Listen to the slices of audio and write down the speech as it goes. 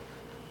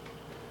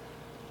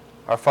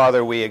Our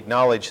Father, we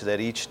acknowledge that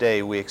each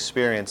day we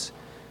experience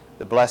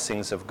the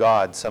blessings of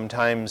God.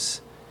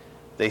 Sometimes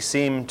they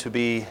seem to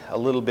be a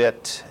little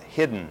bit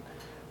hidden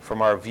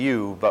from our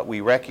view, but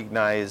we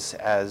recognize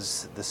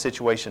as the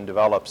situation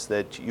develops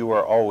that you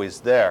are always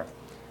there.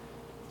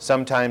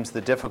 Sometimes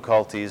the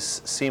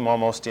difficulties seem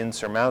almost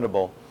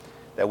insurmountable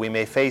that we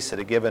may face at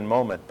a given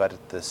moment, but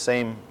at the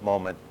same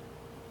moment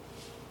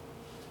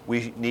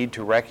we need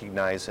to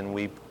recognize,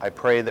 and I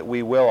pray that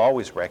we will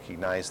always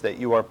recognize that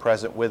you are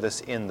present with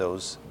us in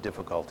those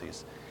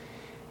difficulties.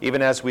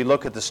 Even as we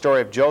look at the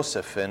story of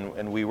Joseph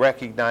and we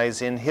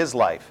recognize in his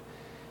life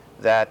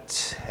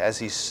that as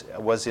he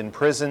was in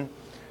prison,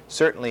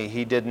 certainly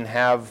he didn't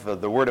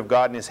have the Word of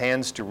God in his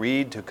hands to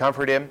read, to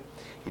comfort him.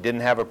 He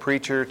didn't have a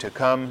preacher to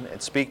come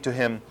and speak to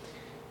him.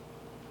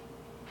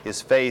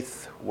 His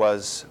faith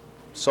was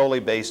solely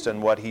based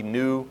on what he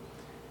knew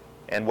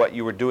and what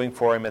you were doing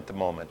for him at the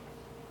moment.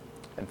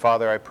 And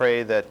Father, I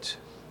pray that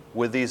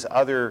with these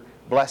other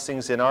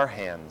blessings in our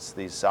hands,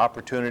 these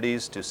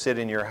opportunities to sit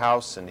in your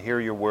house and hear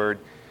your word,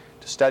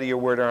 to study your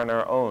word on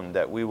our own,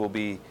 that we will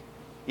be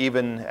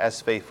even as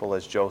faithful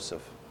as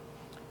Joseph.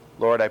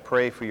 Lord, I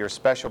pray for your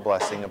special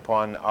blessing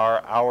upon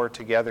our hour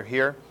together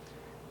here,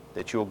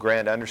 that you will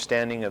grant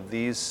understanding of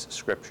these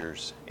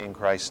scriptures. In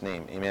Christ's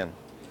name, amen.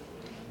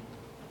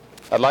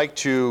 I'd like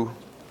to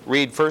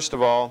read, first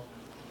of all,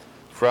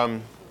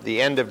 from the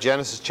end of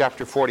Genesis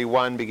chapter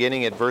 41,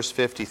 beginning at verse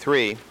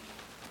 53.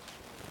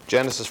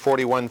 Genesis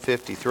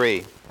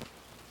 41:53.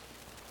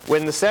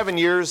 When the 7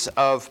 years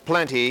of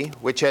plenty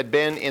which had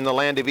been in the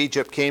land of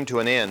Egypt came to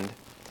an end,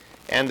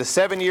 and the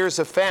 7 years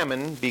of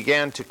famine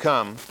began to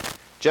come,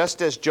 just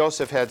as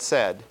Joseph had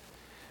said,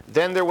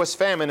 then there was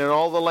famine in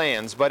all the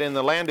lands, but in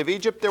the land of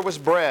Egypt there was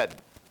bread.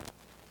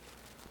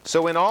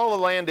 So when all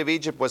the land of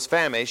Egypt was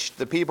famished,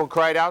 the people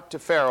cried out to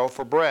Pharaoh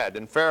for bread.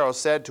 And Pharaoh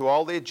said to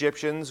all the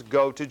Egyptians,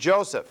 go to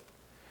Joseph.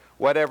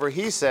 Whatever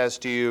he says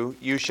to you,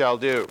 you shall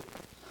do.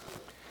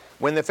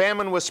 When the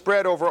famine was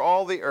spread over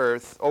all the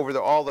earth,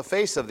 all the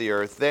face of the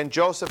earth, then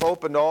Joseph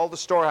opened all the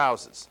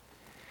storehouses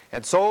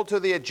and sold to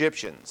the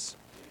Egyptians.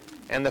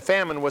 And the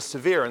famine was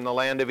severe in the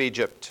land of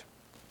Egypt.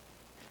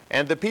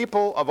 And the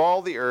people of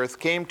all the earth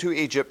came to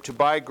Egypt to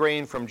buy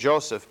grain from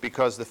Joseph,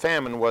 because the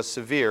famine was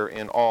severe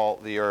in all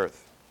the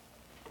earth.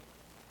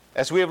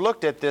 As we have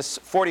looked at this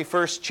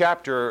 41st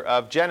chapter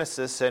of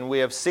Genesis, and we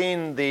have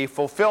seen the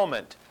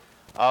fulfillment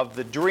of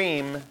the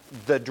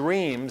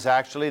dreams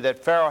actually that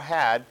Pharaoh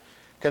had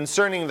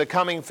concerning the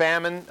coming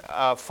famine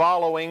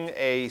following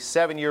a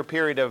 7-year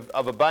period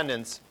of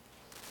abundance,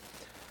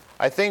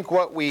 I think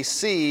what we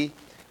see,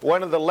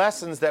 one of the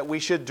lessons that we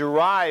should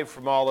derive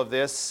from all of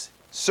this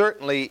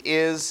certainly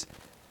is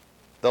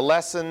the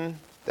lesson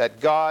that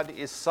God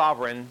is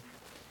sovereign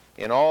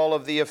in all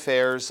of the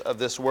affairs of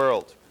this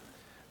world.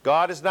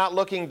 God is not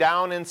looking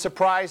down and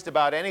surprised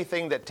about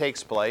anything that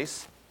takes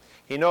place.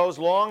 He knows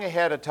long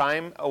ahead of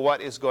time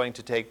what is going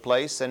to take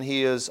place, and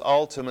He is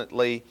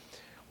ultimately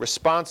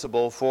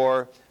responsible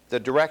for the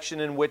direction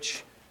in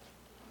which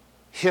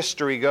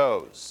history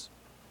goes.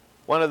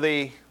 One of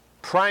the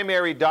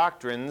primary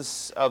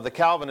doctrines of the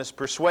Calvinist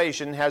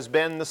persuasion has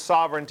been the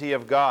sovereignty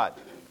of God.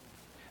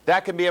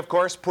 That can be, of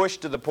course,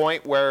 pushed to the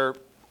point where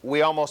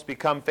we almost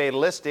become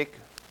fatalistic,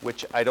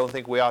 which I don't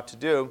think we ought to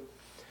do.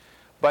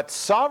 But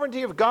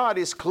sovereignty of God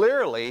is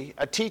clearly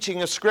a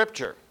teaching of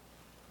Scripture.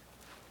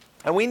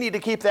 And we need to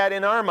keep that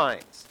in our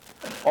minds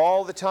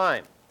all the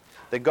time.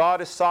 That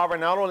God is sovereign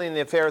not only in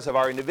the affairs of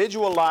our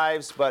individual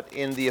lives, but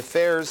in the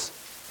affairs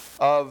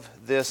of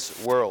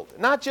this world.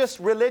 Not just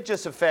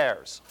religious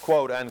affairs,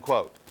 quote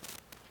unquote,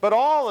 but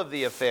all of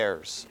the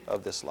affairs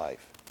of this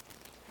life.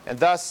 And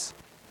thus,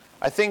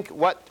 I think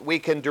what we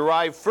can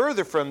derive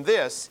further from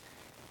this,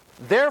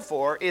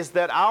 therefore, is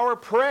that our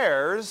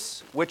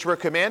prayers, which we're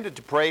commanded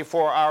to pray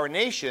for our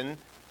nation,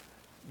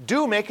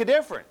 do make a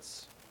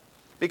difference.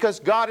 Because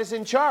God is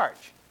in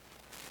charge.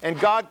 And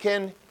God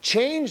can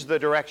change the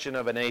direction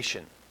of a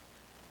nation.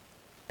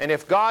 And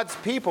if God's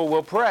people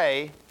will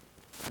pray,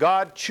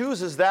 God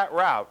chooses that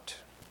route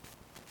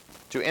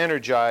to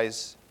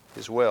energize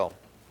His will.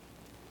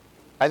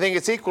 I think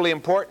it's equally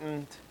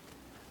important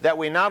that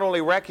we not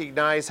only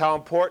recognize how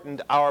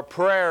important our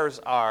prayers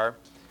are,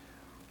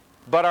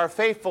 but our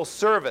faithful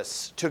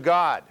service to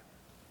God.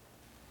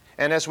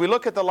 And as we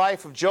look at the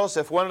life of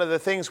Joseph, one of the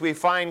things we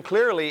find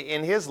clearly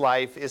in his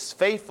life is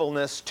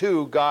faithfulness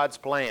to God's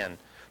plan,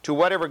 to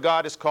whatever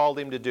God has called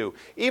him to do.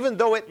 Even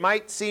though it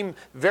might seem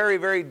very,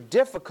 very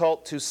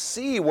difficult to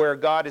see where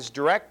God is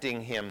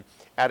directing him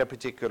at a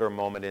particular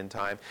moment in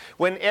time,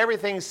 when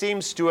everything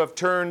seems to have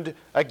turned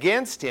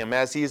against him,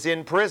 as he's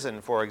in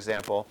prison, for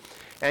example,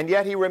 and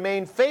yet he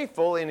remained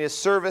faithful in his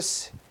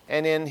service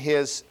and in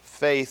his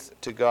faith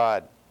to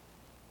God.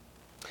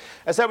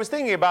 As I was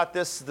thinking about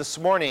this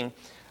morning,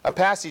 a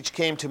passage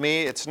came to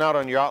me. It's not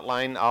on your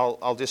outline.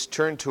 I'll just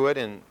turn to it,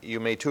 and you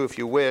may too if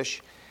you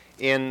wish,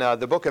 in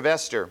the book of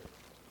Esther,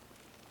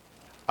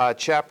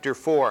 chapter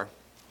 4.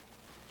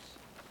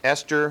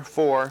 Esther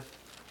 4,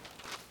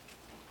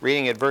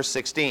 reading at verse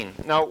 16.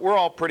 Now, we're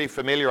all pretty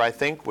familiar, I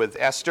think, with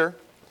Esther.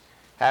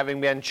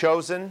 having been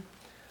chosen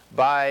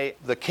by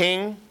the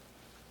king,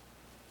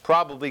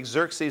 probably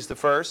Xerxes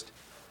I,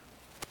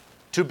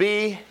 to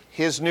be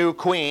his new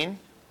queen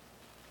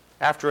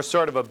after a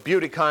sort of a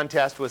beauty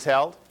contest was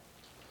held.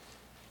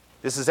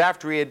 This is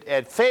after he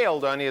had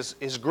failed on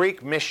his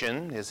Greek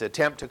mission, his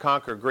attempt to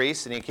conquer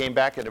Greece, and he came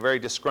back in a very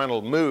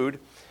disgruntled mood.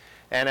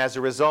 And as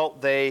a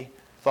result, they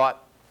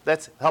thought,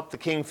 let's help the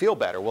king feel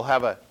better. We'll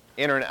have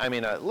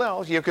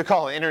well, you could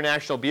call it an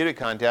international beauty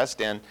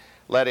contest and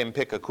let him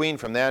pick a queen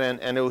from that.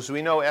 And as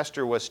we know,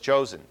 Esther was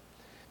chosen.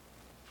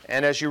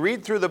 And as you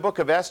read through the book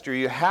of Esther,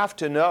 you have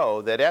to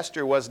know that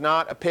Esther was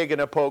not a pig in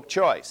a poke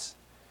choice.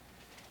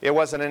 It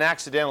wasn't an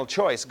accidental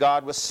choice.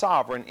 God was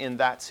sovereign in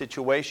that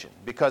situation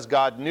because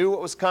God knew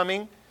what was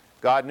coming.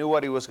 God knew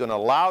what he was going to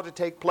allow to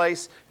take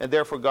place, and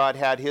therefore God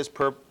had his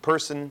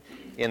person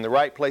in the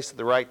right place at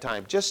the right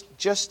time,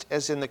 just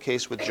as in the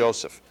case with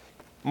Joseph.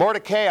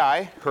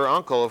 Mordecai, her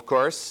uncle, of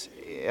course,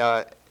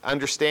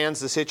 understands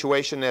the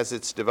situation as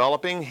it's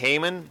developing.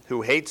 Haman,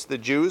 who hates the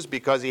Jews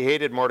because he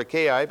hated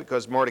Mordecai,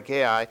 because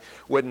Mordecai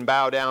wouldn't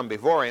bow down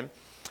before him,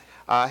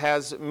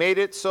 has made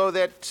it so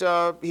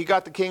that he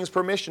got the king's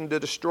permission to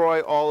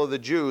destroy all of the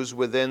Jews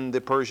within the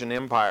Persian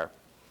Empire.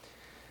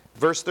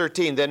 Verse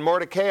 13, then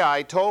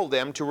Mordecai told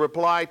them to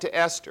reply to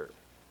Esther,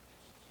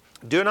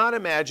 do not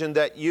imagine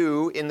that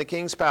you in the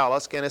king's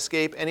palace can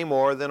escape any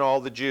more than all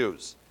the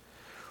Jews.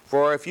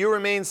 For if you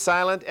remain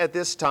silent at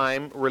this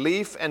time,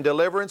 relief and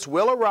deliverance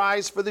will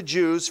arise for the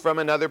Jews from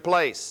another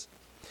place,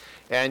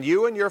 and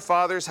you and your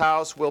father's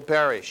house will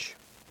perish.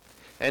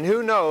 And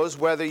who knows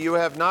whether you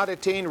have not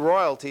attained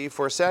royalty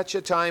for such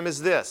a time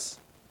as this?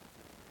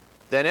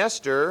 Then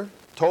Esther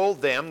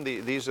told them,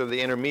 these are the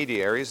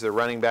intermediaries, they're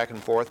running back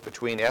and forth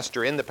between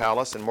Esther in the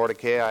palace and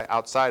Mordecai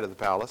outside of the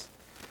palace,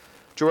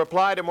 to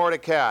reply to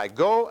Mordecai,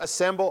 go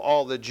assemble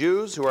all the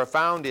Jews who are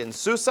found in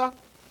Susa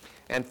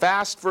and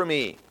fast for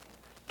me.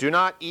 Do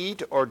not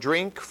eat or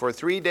drink for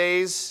 3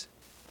 days,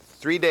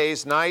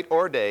 night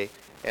or day,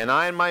 and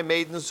I and my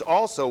maidens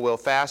also will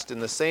fast in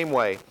the same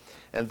way.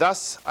 And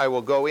thus I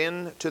will go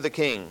in to the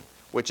king,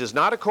 which is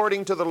not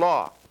according to the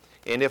law.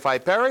 And if I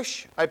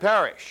perish, I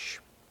perish.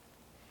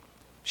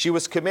 She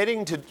was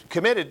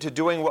committed to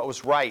doing what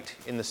was right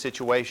in the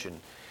situation.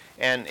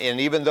 And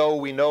even though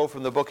we know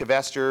from the book of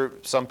Esther,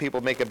 some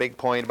people make a big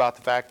point about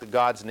the fact that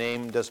God's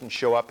name doesn't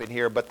show up in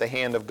here, but the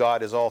hand of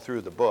God is all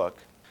through the book.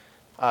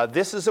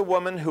 This is a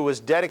woman who was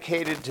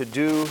dedicated to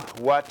do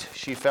what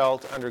she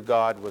felt under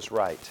God was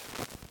right.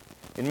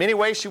 In many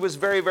ways, she was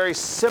very, very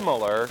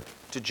similar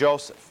to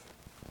Joseph.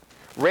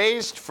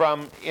 Raised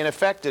from, in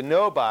effect, a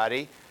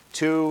nobody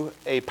to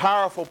a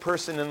powerful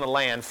person in the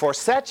land for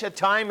such a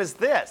time as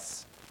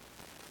this.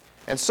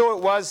 And so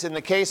it was in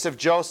the case of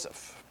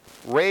Joseph,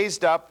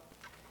 raised up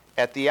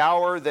at the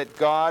hour that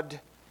God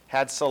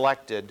had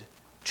selected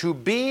to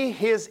be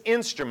his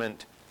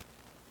instrument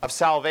of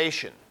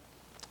salvation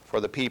for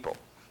the people.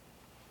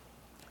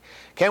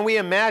 Can we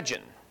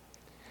imagine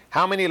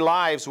how many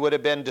lives would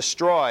have been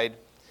destroyed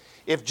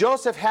if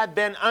Joseph had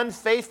been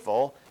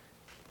unfaithful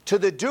to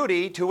the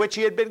duty to which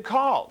he had been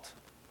called?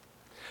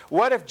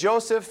 What if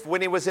Joseph, when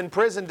he was in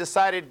prison,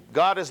 decided,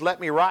 God has let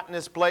me rot in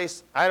this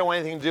place, I don't want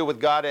anything to do with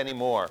God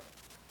anymore?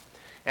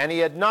 And he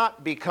had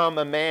not become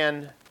a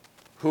man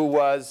who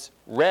was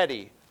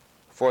ready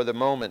for the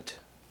moment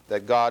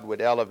that God would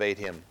elevate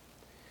him.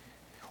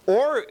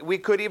 Or we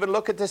could even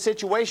look at the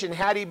situation,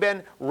 had he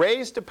been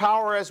raised to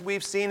power as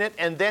we've seen it,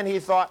 and then he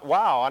thought,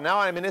 wow, now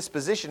I'm in this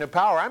position of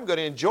power, I'm going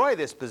to enjoy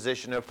this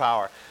position of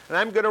power, and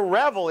I'm going to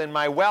revel in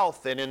my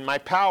wealth and in my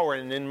power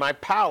and in my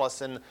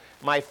palace and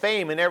my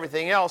fame and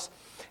everything else,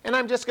 and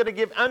I'm just going to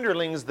give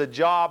underlings the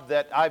job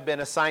that I've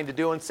been assigned to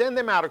do and send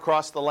them out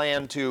across the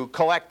land to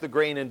collect the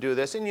grain and do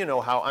this. And you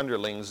know how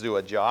underlings do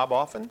a job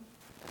often,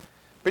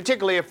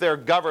 particularly if they're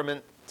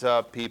government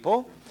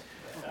people.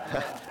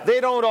 They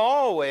don't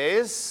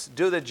always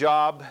do the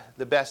job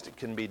the best it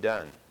can be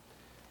done.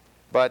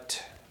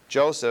 But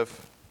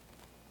Joseph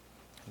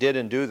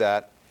didn't do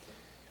that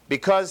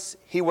because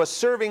he was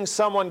serving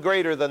someone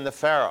greater than the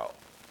Pharaoh.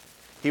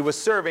 He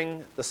was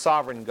serving the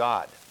sovereign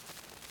God.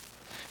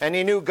 And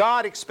he knew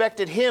God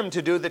expected him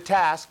to do the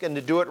task and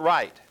to do it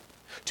right,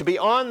 to be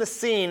on the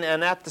scene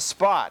and at the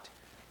spot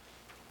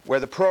where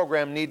the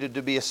program needed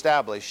to be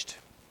established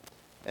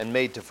and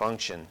made to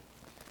function.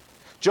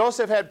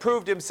 Joseph had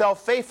proved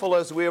himself faithful,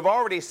 as we have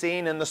already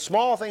seen, in the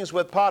small things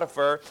with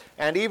Potiphar,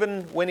 and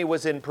even when he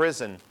was in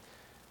prison.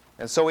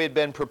 And so he had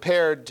been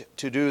prepared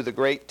to do the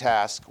great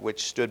task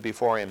which stood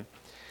before him,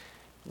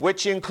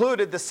 which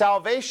included the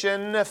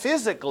salvation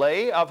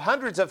physically of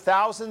hundreds of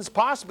thousands,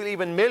 possibly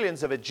even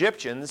millions of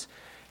Egyptians,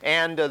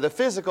 and the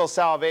physical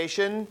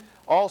salvation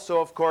also,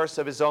 of course,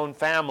 of his own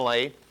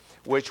family,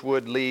 which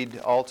would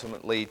lead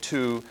ultimately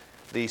to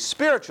the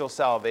spiritual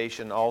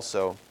salvation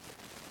also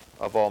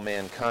of all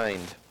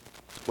mankind.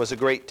 Was a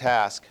great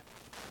task.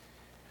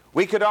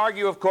 We could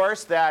argue, of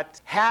course,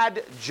 that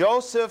had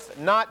Joseph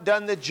not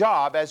done the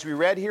job, as we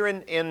read here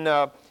in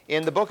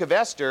the book of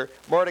Esther,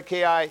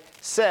 Mordecai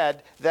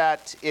said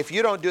that if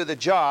you don't do the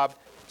job,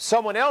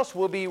 someone else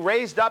will be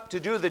raised up to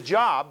do the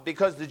job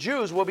because the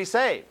Jews will be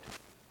saved.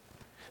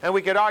 And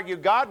we could argue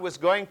God was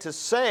going to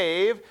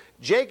save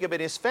Jacob and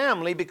his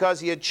family because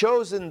he had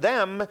chosen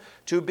them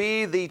to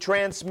be the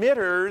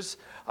transmitters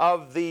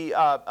of the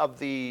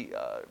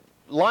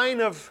line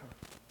of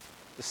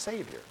the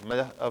Savior,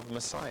 of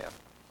Messiah.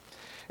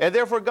 And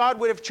therefore God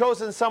would have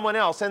chosen someone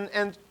else,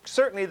 and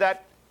certainly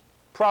that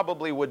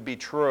probably would be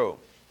true.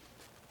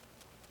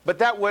 But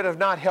that would have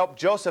not helped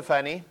Joseph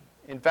any.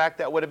 In fact,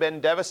 that would have been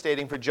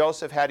devastating for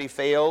Joseph had he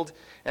failed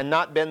and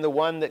not been the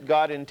one that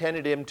God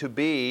intended him to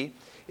be.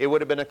 It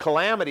would have been a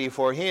calamity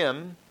for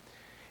him.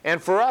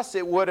 And for us,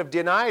 it would have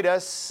denied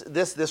us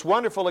this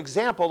wonderful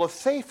example of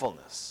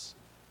faithfulness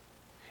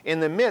in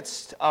the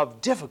midst of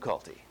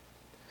difficulty.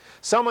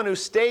 Someone who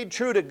stayed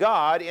true to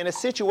God in a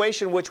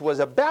situation which was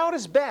about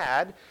as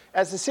bad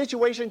as the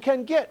situation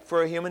can get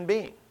for a human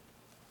being.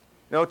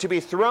 You know, to be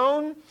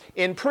thrown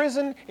in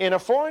prison in a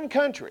foreign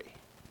country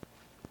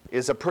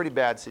is a pretty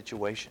bad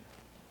situation.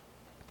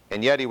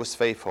 And yet he was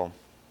faithful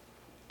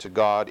to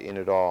God in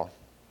it all.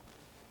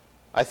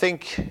 I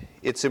think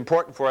it's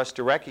important for us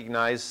to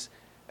recognize,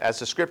 as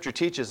the Scripture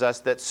teaches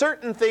us, that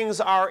certain things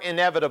are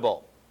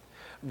inevitable.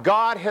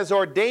 God has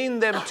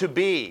ordained them to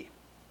be.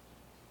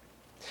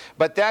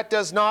 But that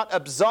does not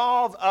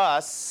absolve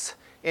us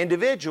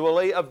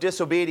individually of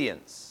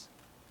disobedience.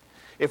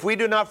 If we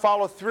do not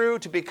follow through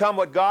to become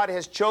what God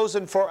has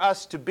chosen for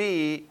us to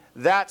be,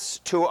 that's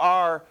to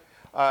our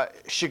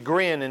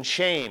chagrin and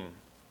shame.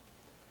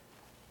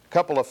 A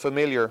couple of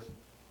familiar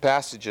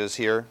passages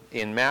here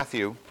in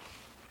Matthew,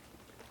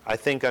 I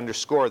think,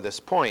 underscore this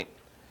point.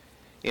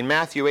 In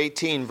Matthew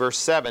 18, verse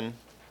 7,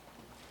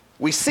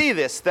 we see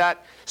this,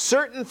 that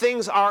certain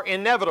things are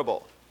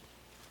inevitable.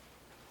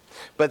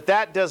 But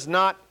that does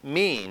not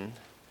mean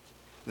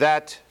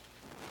that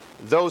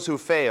those who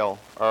fail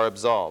are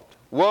absolved.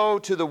 Woe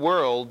to the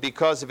world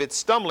because of its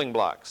stumbling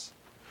blocks.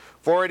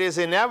 For it is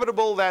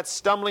inevitable that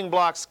stumbling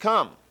blocks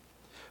come.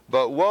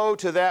 But woe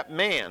to that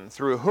man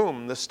through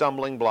whom the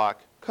stumbling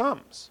block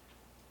comes.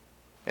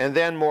 And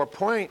then more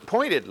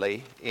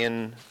pointedly,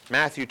 in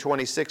Matthew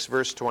 26,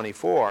 verse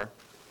 24,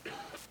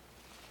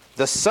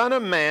 the Son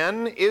of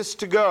Man is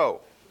to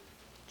go,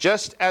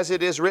 just as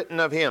it is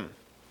written of him.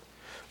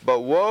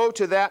 But woe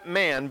to that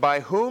man by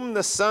whom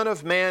the Son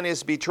of Man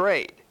is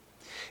betrayed.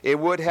 It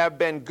would have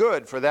been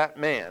good for that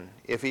man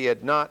if he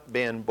had not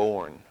been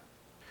born.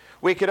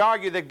 We could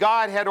argue that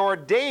God had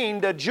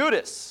ordained a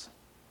Judas,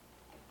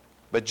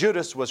 but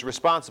Judas was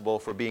responsible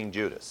for being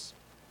Judas.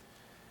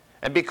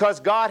 And because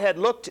God had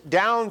looked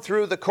down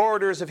through the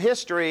corridors of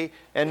history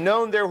and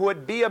known there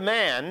would be a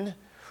man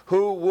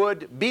who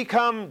would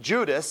become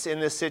Judas in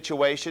this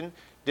situation,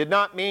 did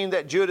not mean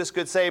that Judas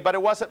could say, but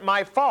it wasn't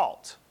my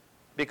fault,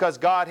 because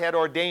God had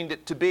ordained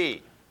it to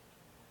be.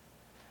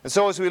 And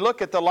so as we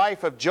look at the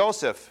life of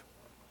Joseph,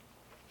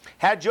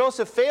 had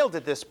Joseph failed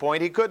at this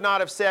point, he could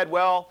not have said,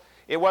 well,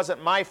 it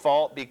wasn't my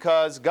fault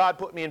because God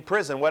put me in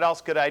prison. What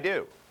else could I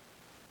do?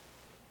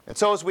 And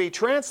so as we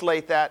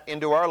translate that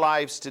into our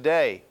lives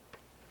today,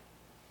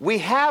 we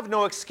have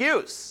no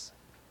excuse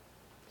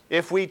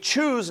if we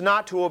choose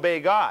not to obey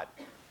God,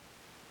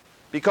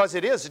 because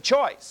it is a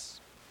choice.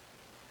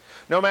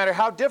 No matter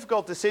how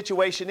difficult the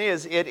situation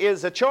is, it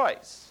is a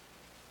choice.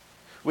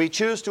 We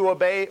choose to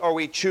obey or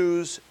we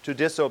choose to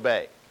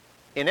disobey.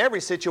 In every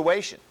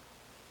situation,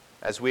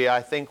 as we, I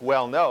think,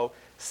 well know,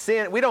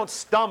 sin, we don't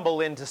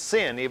stumble into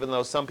sin, even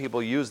though some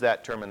people use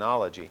that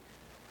terminology.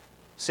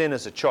 Sin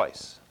is a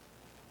choice.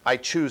 I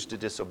choose to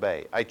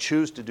disobey. I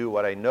choose to do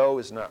what I know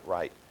is not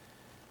right.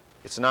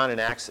 It's not an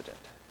accident.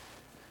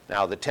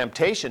 Now, the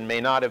temptation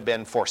may not have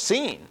been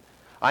foreseen.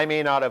 I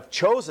may not have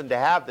chosen to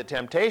have the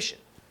temptation.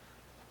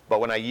 But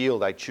when I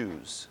yield, I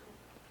choose.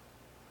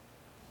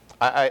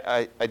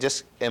 I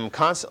just am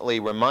constantly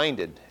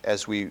reminded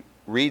as we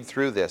read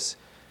through this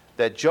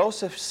that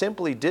Joseph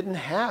simply didn't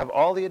have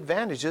all the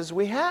advantages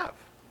we have.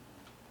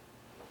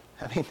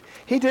 I mean,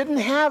 he didn't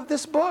have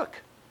this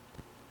book.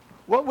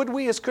 What would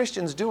we as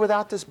Christians do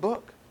without this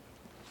book?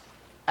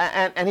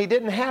 And he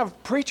didn't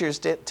have preachers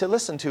to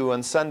listen to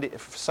on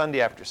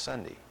Sunday after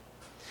Sunday.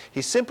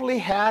 He simply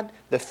had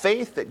the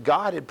faith that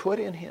God had put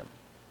in him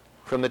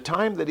from the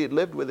time that he had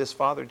lived with his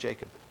father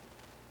Jacob.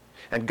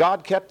 And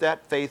God kept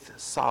that faith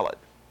solid.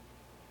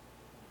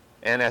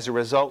 And as a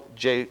result,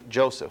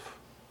 Joseph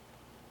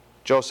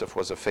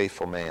was a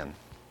faithful man.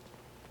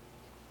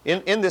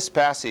 In this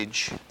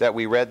passage that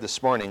we read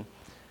this morning,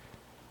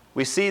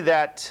 we see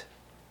that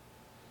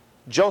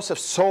Joseph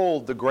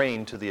sold the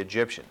grain to the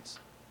Egyptians.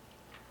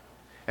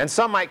 And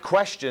some might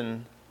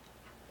question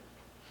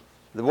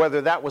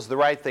whether that was the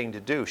right thing to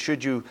do.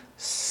 Should you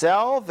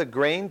sell the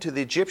grain to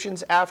the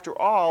Egyptians? After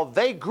all,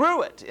 they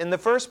grew it in the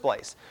first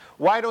place.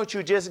 Why don't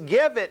you just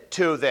give it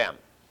to them?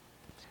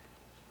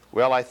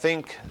 Well, I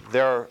think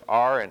there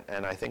are,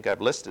 and I think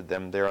I've listed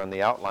them there on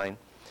the outline,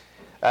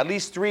 at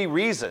least 3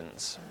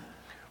 reasons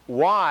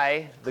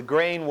why the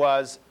grain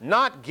was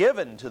not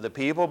given to the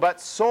people, but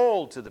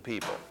sold to the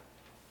people.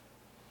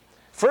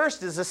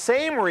 First is the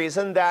same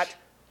reason that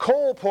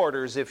coal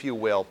porters, if you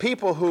will,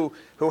 people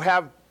who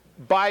have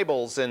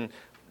Bibles and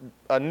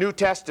New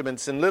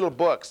Testaments and little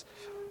books,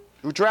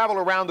 who travel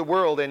around the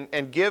world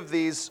and give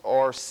these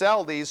or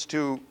sell these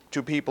to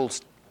people.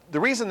 The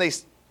reason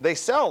they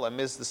sell them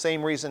is the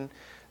same reason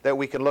that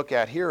we can look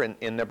at here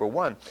in number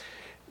 1.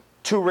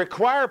 To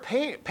require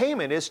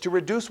payment is to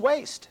reduce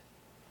waste.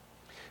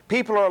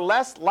 People are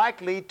less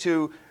likely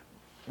to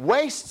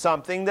waste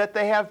something that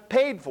they have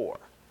paid for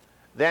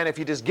than if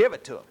you just give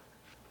it to them.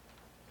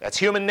 That's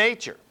human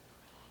nature.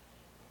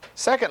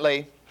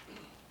 Secondly,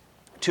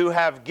 to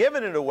have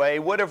given it away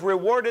would have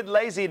rewarded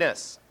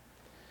laziness.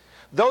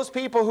 Those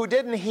people who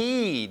didn't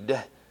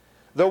heed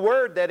the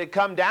word that had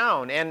come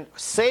down and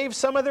saved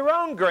some of their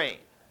own grain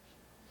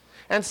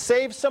and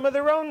saved some of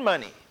their own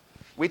money.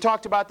 We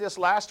talked about this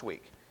last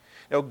week.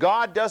 You know,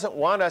 God doesn't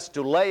want us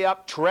to lay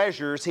up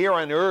treasures here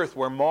on earth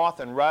where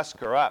moth and rust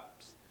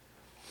corrupts.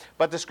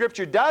 But the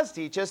Scripture does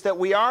teach us that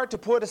we are to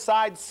put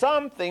aside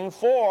something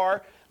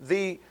for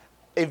the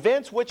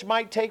events which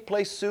might take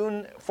place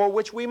soon, for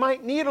which we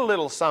might need a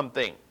little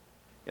something.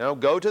 You know,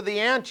 go to the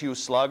ant, you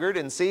sluggard,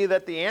 and see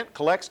that the ant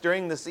collects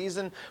during the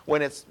season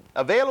when it's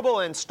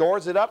available and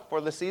stores it up for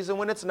the season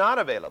when it's not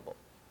available.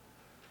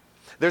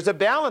 There's a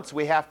balance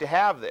we have to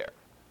have there.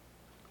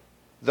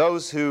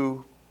 Those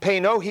who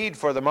pay no heed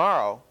for the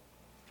morrow,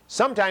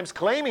 sometimes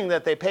claiming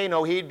that they pay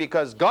no heed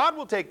because God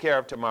will take care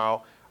of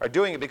tomorrow, are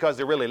doing it because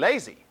they're really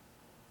lazy.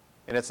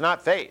 And it's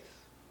not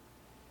faith.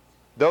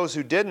 Those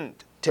who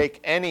didn't take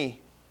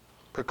any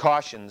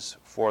precautions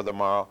for the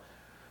morrow,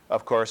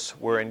 of course,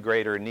 were in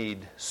greater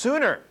need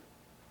sooner.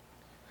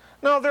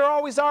 Now, there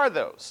always are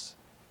those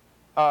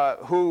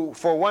who,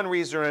 for one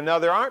reason or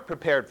another, aren't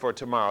prepared for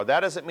tomorrow.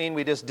 That doesn't mean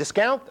we just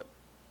discount them.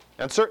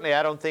 And certainly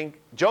I don't think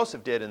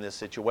Joseph did in this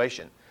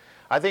situation.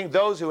 I think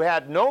those who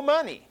had no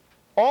money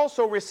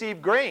also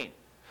received grain.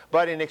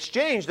 But in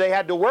exchange, they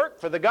had to work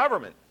for the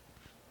government.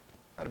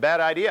 Not a bad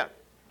idea.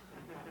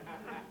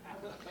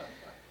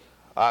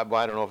 Well,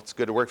 I don't know if it's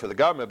good to work for the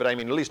government, but I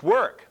mean at least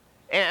work.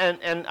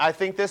 And I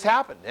think this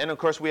happened. And of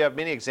course we have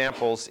many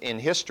examples in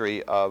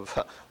history of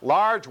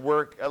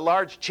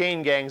large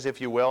chain gangs, if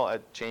you will. A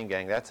chain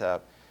gang, that's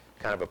a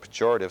kind of a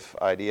pejorative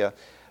idea.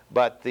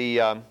 But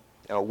the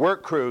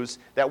work crews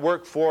that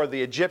worked for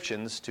the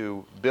Egyptians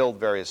to build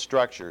various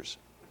structures.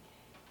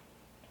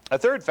 A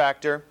third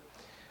factor,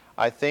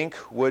 I think,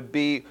 would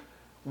be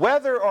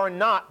whether or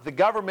not the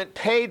government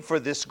paid for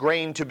this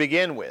grain to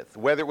begin with,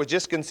 whether it was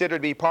just considered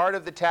to be part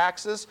of the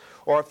taxes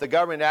or if the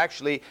government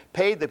actually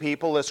paid the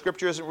people. The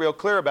Scripture isn't real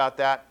clear about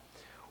that.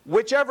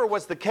 Whichever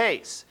was the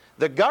case,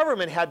 the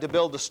government had to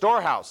build the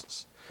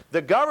storehouses.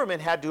 The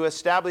government had to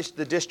establish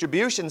the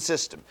distribution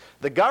system.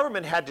 The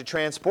government had to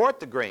transport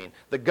the grain.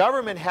 The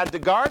government had to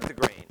guard the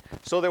grain.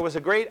 So there was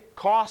a great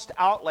cost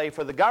outlay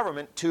for the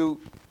government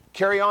to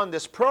carry on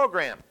this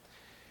program.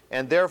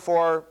 And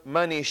therefore,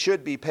 money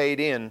should be paid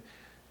in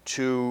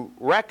to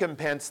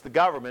recompense the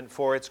government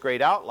for its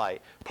great outlay.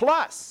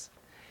 Plus,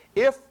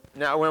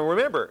 now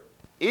remember,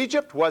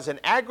 Egypt was an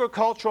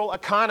agricultural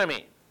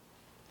economy.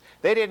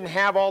 They didn't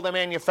have all the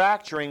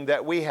manufacturing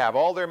that we have.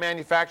 All their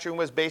manufacturing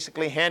was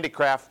basically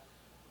handicraft,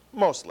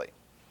 mostly.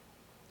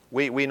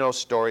 We know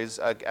stories,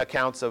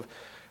 accounts of,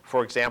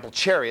 for example,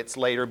 chariots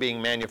later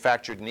being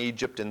manufactured in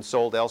Egypt and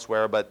sold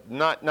elsewhere, but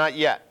not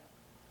yet.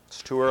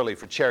 It's too early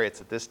for chariots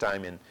at this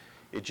time in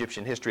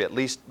Egyptian history, at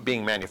least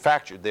being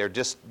manufactured. They're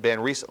just been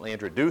recently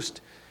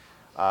introduced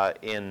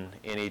in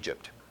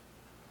Egypt.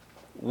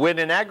 When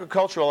an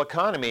agricultural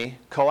economy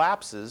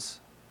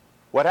collapses,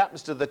 what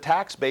happens to the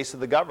tax base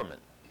of the government?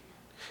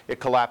 It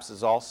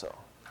collapses also.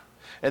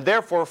 And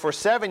therefore, for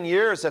 7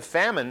 years of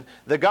famine,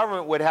 the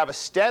government would have a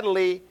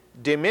steadily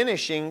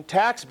diminishing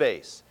tax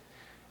base.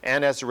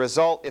 And as a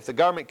result, if the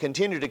government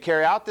continued to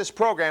carry out this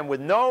program with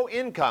no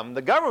income,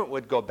 the government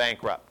would go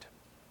bankrupt.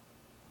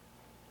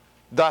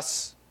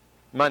 Thus,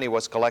 money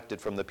was collected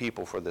from the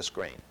people for this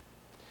grain.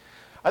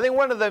 I think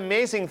one of the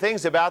amazing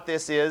things about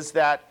this is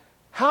that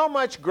how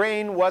much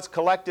grain was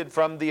collected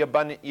from the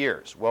abundant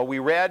years? Well, we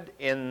read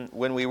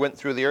when we went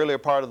through the earlier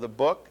part of the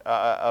book,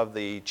 of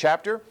the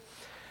chapter,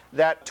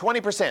 that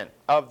 20%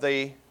 of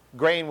the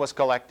grain was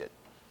collected.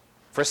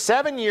 For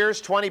 7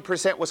 years,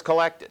 20% was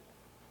collected,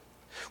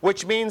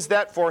 which means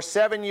that for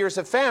 7 years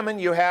of famine,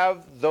 you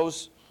have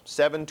those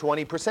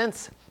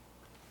 20%.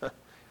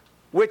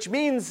 Which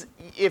means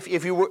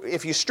if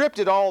you stripped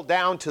it all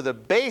down to the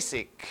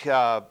basic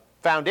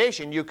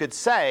foundation, you could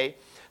say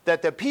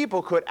that the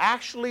people could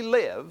actually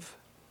live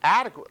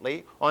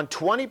adequately on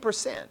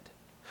 20%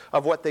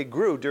 of what they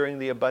grew during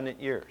the abundant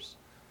years.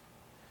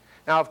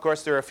 Now, of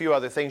course, there are a few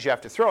other things you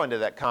have to throw into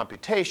that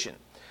computation.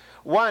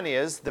 One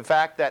is the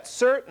fact that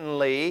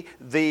certainly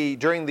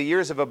during the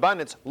years of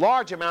abundance,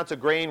 large amounts of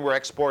grain were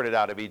exported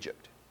out of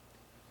Egypt.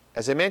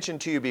 As I mentioned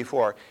to you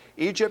before,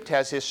 Egypt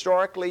has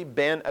historically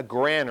been a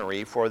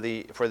granary for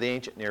the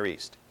ancient Near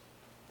East.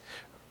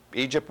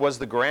 Egypt was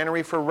the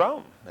granary for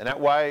Rome, and that's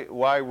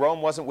why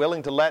Rome wasn't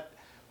willing to let,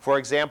 for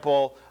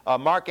example,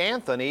 Mark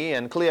Antony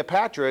and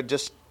Cleopatra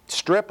just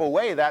strip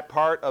away that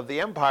part of the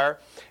empire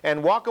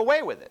and walk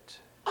away with it.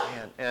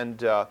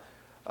 And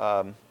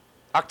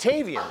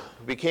Octavian,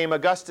 who became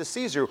Augustus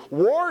Caesar,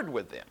 warred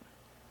with them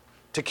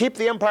to keep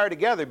the empire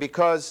together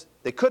because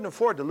they couldn't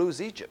afford to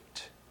lose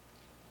Egypt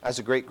as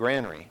a great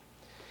granary.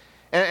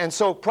 And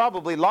so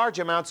probably large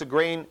amounts of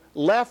grain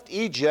left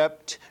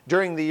Egypt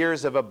during the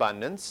years of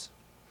abundance.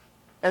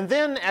 And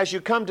then as you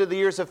come to the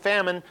years of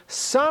famine,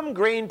 some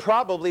grain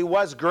probably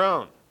was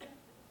grown.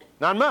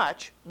 Not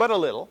much, but a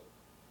little.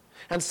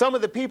 And some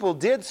of the people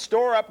did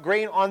store up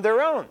grain on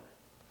their own,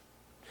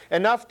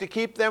 enough to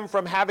keep them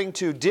from having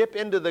to dip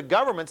into the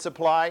government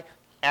supply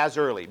as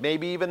early.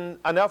 Maybe even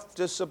enough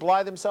to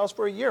supply themselves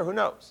for a year, who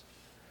knows?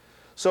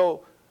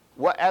 So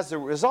as a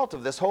result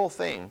of this whole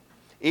thing,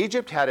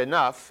 Egypt had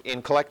enough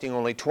in collecting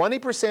only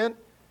 20%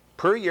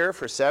 per year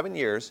for 7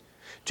 years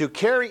to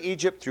carry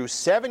Egypt through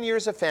 7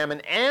 years of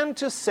famine and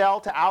to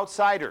sell to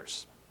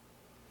outsiders.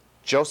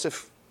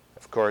 Joseph,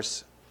 of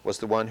course, was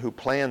the one who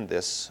planned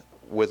this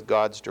with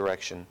God's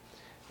direction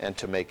and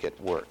to make it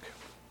work.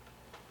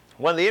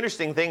 One of the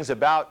interesting things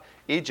about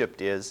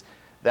Egypt is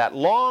that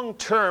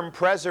long-term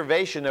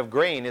preservation of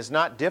grain is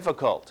not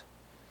difficult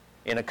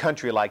in a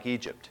country like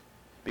Egypt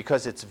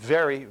because it's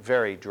very,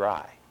 very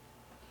dry.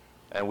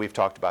 And we've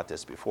talked about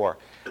this before.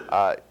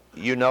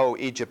 You know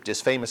Egypt is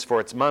famous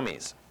for its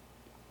mummies,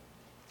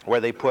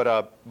 where they put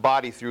a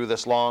body through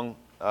this long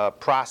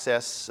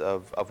process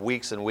of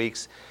weeks and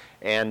weeks,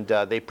 and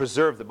they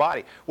preserve the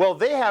body. Well,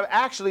 they have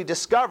actually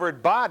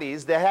discovered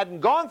bodies that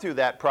hadn't gone through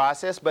that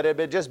process, but had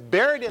been just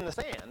buried in the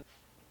sand,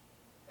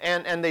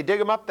 and they dig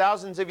them up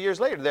thousands of years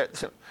later.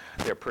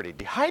 They're pretty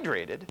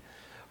dehydrated,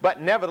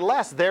 but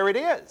nevertheless, there it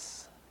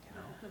is.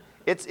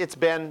 It's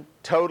been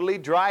totally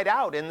dried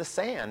out in the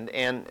sand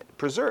and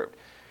preserved.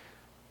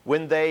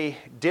 When they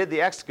did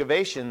the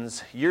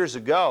excavations years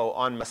ago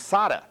on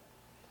Masada,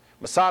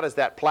 Masada is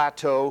that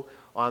plateau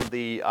on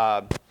the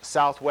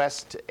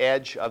southwest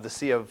edge of the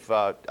Sea of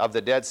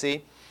the Dead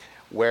Sea,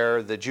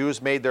 where the Jews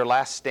made their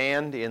last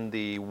stand in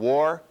the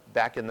war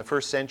back in the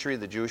 1st century,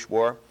 the Jewish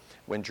war,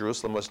 when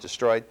Jerusalem was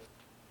destroyed.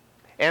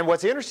 And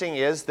what's interesting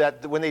is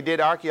that when they did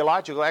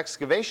archaeological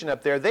excavation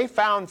up there, they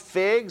found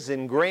figs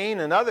and grain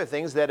and other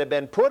things that had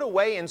been put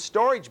away in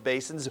storage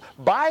basins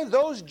by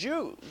those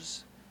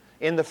Jews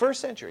in the 1st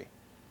century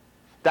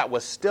that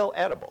was still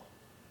edible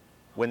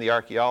when the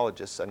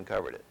archaeologists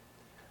uncovered it.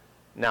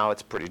 Now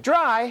it's pretty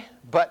dry,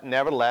 but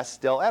nevertheless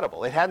still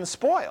edible. It hadn't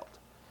spoiled.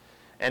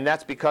 And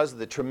that's because of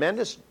the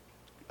tremendous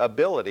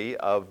ability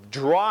of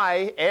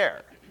dry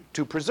air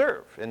to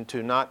preserve and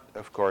to not,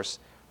 of course,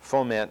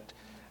 foment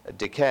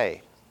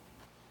decay.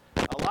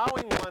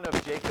 Allowing one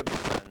of Jacob's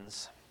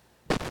sons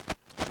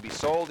to be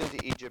sold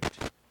into Egypt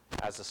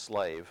as a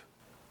slave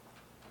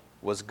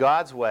was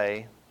God's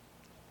way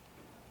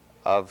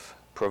of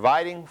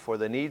providing for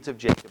the needs of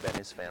Jacob and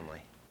his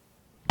family.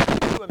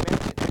 Can you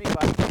imagine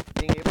anybody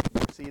being able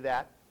to see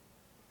that?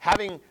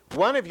 Having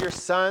one of your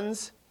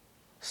sons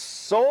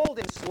sold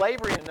in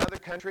slavery in another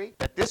country,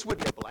 that this would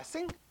be a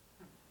blessing?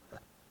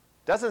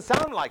 Doesn't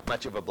sound like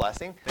much of a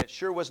blessing. It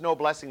sure was no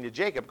blessing to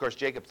Jacob. Of course,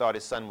 Jacob thought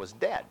his son was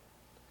dead.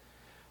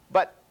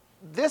 But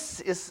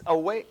this is a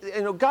way,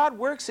 God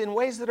works in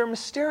ways that are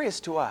mysterious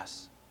to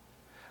us.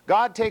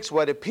 God takes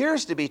what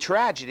appears to be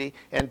tragedy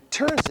and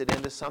turns it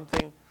into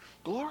something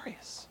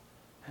glorious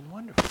and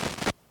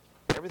wonderful.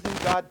 Everything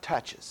God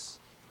touches,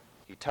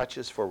 He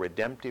touches for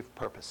redemptive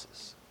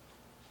purposes.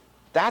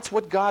 That's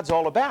what God's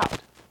all about.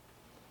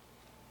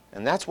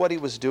 And that's what He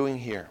was doing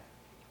here.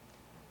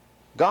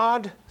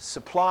 God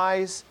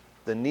supplies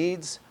the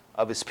needs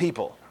of His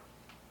people.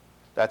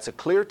 That's a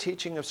clear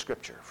teaching of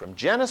Scripture. From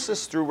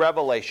Genesis through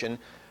Revelation,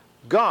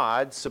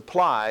 God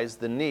supplies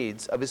the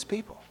needs of His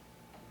people.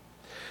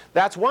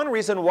 That's one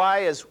reason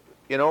why, as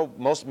you know,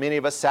 many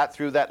of us sat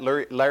through that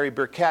Larry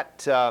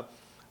Burkett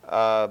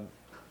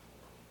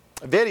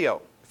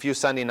video a few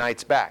Sunday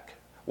nights back,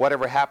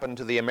 Whatever Happened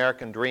to the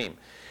American Dream,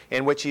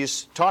 in which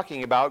he's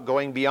talking about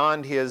going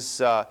beyond his,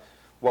 the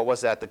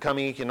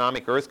Coming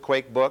Economic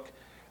Earthquake book,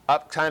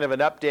 up kind of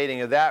an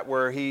updating of that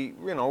where he,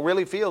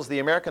 really feels the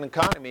American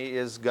economy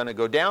is going to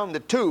go down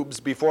the tubes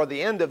before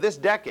the end of this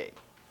decade.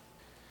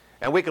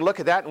 And we could look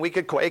at that and we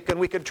could quake and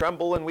we could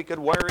tremble and we could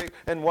worry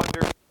and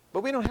wonder,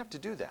 but we don't have to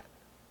do that.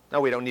 Now,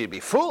 we don't need to be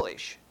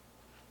foolish.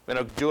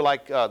 Do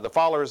like the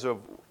followers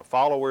of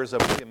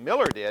William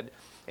Miller did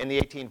in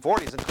the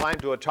 1840s and climb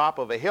to a top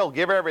of a hill,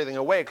 give everything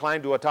away,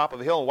 climb to a top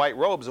of a hill in white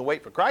robes and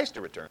wait for Christ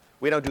to return.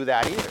 We don't do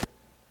that either.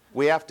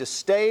 We have to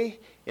stay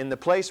in the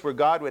place where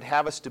God would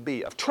have us to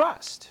be, of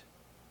trust.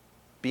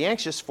 Be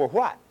anxious for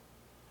what?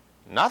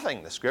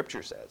 Nothing, the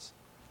Scripture says.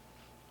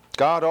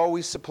 God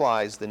always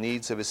supplies the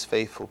needs of His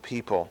faithful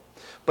people.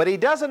 But He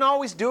doesn't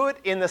always do it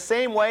in the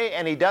same way,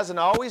 and He doesn't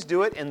always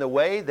do it in the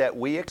way that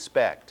we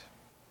expect.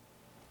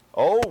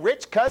 Oh,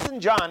 rich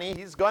cousin Johnny,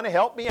 he's going to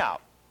help me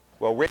out.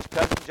 Well, rich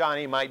cousin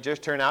Johnny might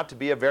just turn out to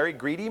be a very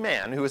greedy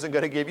man who isn't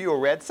going to give you a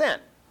red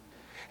cent.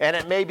 And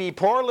it may be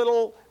poor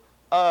little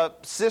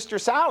Sister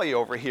Sally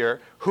over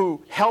here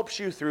who helps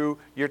you through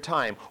your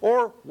time,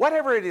 or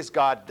whatever it is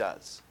God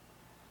does.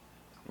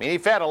 I mean, He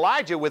fed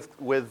Elijah with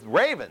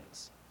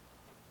ravens.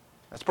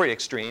 That's pretty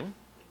extreme.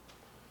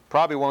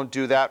 Probably won't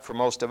do that for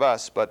most of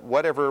us, but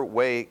whatever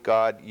way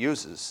God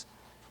uses,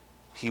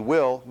 He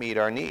will meet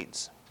our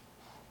needs.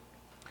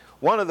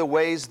 One of the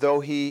ways, though,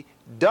 He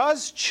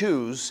does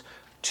choose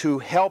to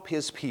help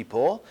His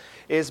people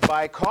is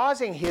by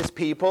causing His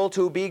people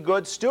to be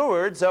good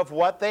stewards of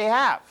what they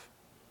have.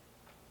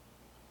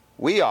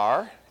 We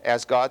are,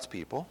 as God's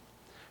people,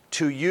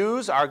 to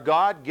use our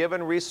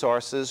God-given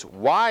resources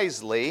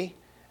wisely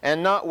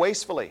and not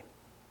wastefully.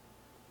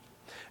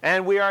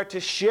 And we are to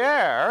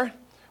share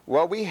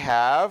what we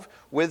have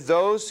with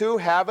those who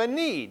have a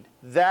need.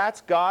 That's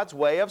God's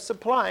way of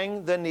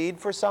supplying the need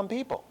for some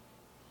people.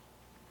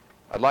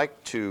 I'd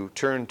like to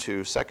turn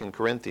to 2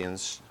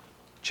 Corinthians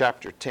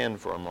chapter 10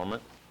 for a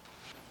moment.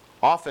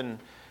 Often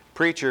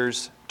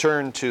preachers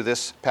turn to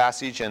this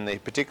passage, and they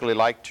particularly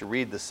like to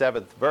read the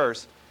 7th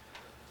verse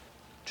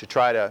to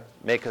try to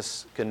make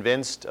us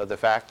convinced of the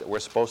fact that we're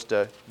supposed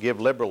to give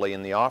liberally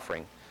in the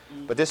offering.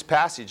 But this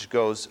passage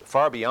goes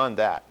far beyond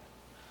that.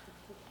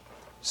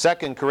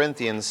 2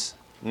 Corinthians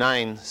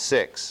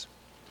 9:6.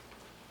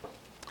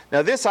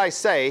 Now this I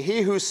say,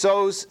 he who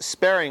sows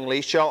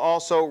sparingly shall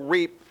also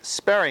reap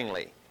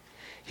sparingly.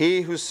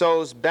 He who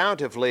sows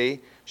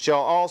bountifully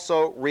shall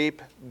also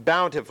reap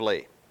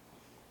bountifully.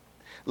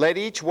 Let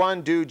each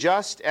one do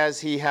just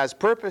as he has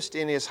purposed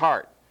in his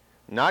heart,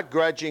 not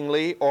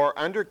grudgingly or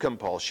under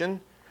compulsion,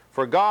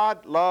 for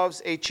God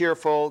loves a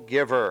cheerful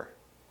giver.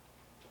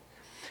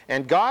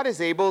 And God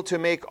is able to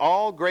make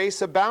all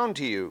grace abound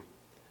to you,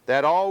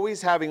 that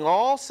always having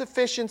all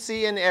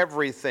sufficiency in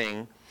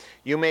everything,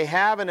 you may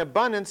have an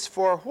abundance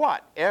for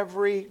what?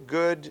 Every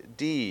good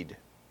deed.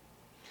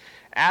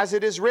 As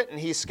it is written,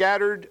 He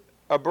scattered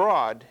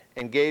abroad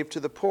and gave to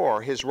the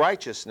poor. His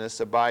righteousness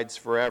abides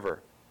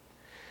forever.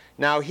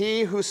 Now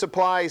He who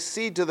supplies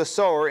seed to the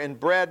sower and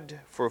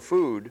bread for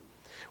food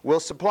will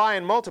supply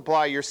and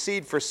multiply your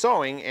seed for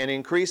sowing and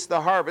increase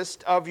the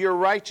harvest of your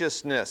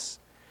righteousness.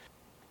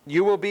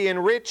 You will be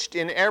enriched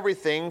in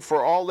everything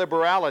for all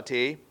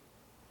liberality,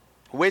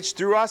 which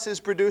through us is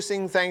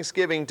producing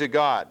thanksgiving to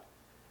God.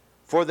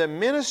 For the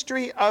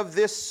ministry of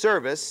this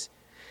service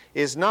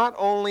is not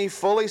only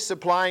fully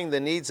supplying the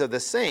needs of the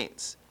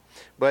saints,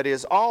 but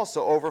is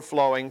also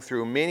overflowing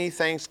through many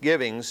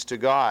thanksgivings to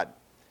God.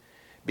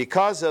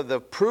 Because of the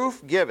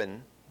proof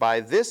given by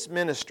this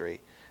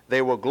ministry,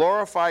 they will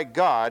glorify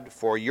God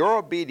for your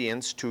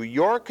obedience to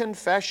your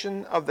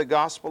confession of the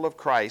gospel of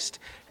Christ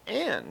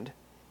and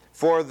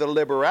for the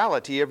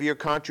liberality of your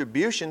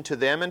contribution to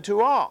them and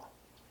to all.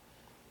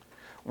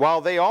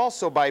 While they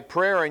also by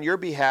prayer on your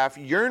behalf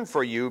yearn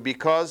for you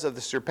because of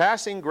the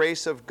surpassing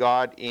grace of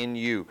God in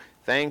you.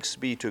 Thanks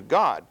be to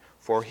God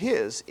for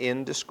His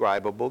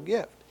indescribable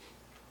gift.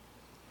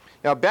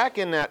 Now back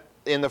in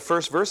the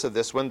first verse of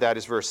this one, that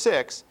is verse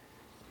 6,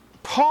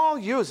 Paul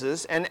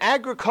uses an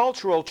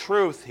agricultural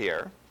truth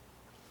here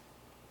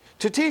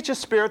to teach a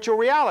spiritual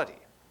reality.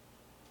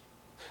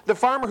 The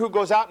farmer who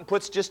goes out and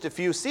puts just a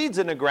few seeds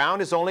in the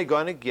ground is only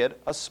going to get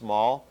a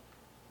small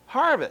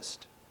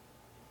harvest.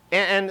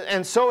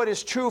 And so it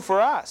is true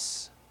for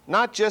us,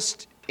 not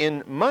just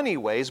in money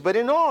ways, but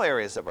in all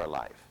areas of our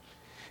life.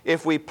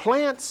 If we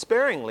plant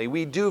sparingly,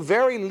 we do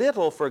very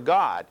little for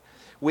God,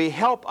 we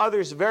help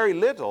others very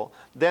little,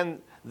 then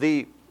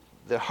the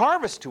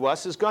harvest to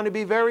us is going to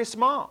be very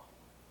small.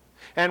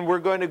 And we're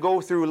going to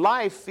go through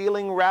life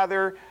feeling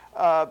rather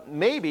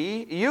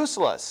maybe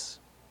useless,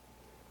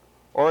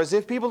 or as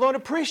if people don't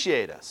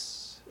appreciate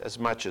us as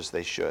much as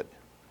they should.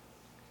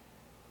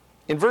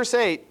 In verse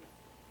 8,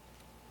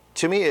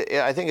 to me,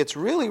 I think it's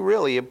really,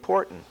 really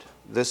important,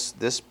 this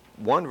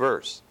one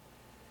verse.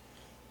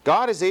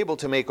 God is able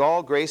to make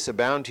all grace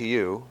abound to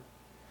you,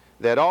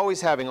 that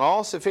always having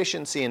all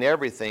sufficiency in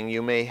everything,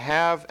 you may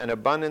have an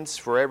abundance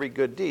for every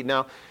good deed.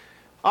 Now,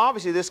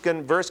 obviously this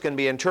verse can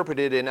be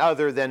interpreted in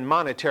other than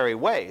monetary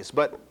ways,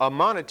 but a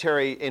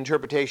monetary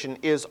interpretation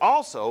is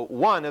also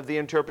one of the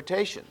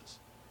interpretations.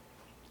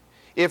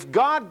 If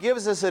God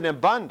gives us an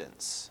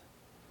abundance,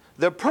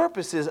 the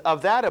purpose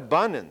of that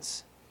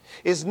abundance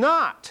is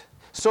not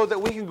so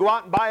that we can go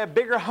out and buy a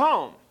bigger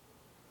home,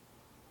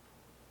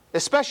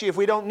 especially if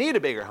we don't need a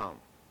bigger home,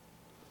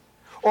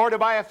 or to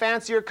buy a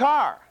fancier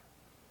car,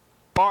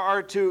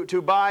 or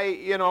to buy,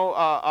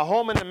 a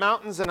home in the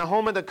mountains and a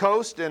home in the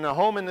coast and a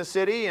home in the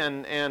city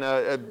and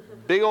a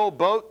big old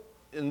boat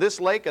in this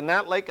lake and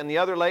that lake and the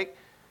other lake.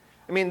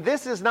 I mean,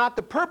 this is not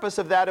the purpose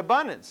of that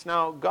abundance.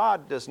 Now,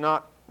 God does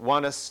not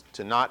want us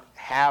to not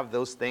have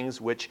those things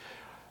which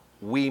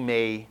we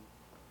may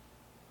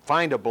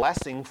find a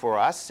blessing for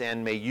us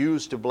and may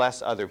use to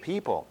bless other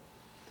people.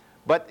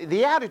 But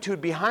the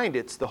attitude behind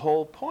it's the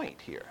whole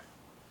point here.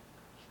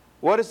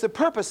 What is the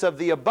purpose of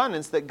the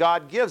abundance that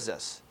God gives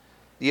us?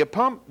 The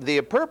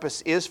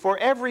purpose is for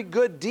every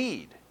good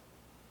deed.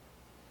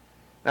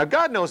 Now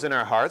God knows in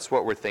our hearts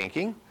what we're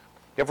thinking.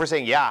 If we're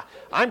saying, yeah,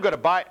 I'm going to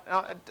buy,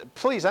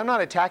 please, I'm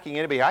not attacking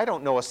anybody. I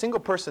don't know a single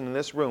person in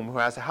this room who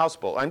has a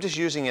houseboat. I'm just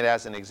using it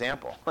as an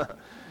example.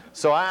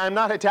 So I'm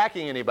not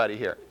attacking anybody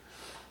here.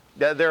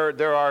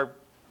 There are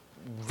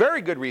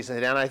very good reason,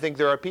 and I think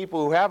there are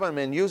people who have them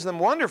and use them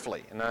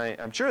wonderfully, and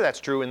I'm sure that's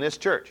true in this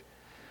church.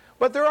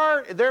 But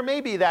there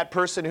may be that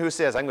person who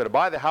says, I'm going to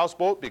buy the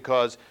houseboat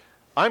because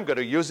I'm going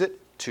to use it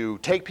to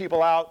take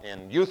people out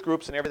in youth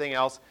groups and everything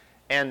else,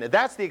 and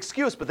that's the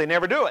excuse, but they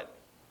never do it.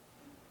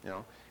 You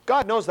know,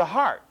 God knows the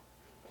heart.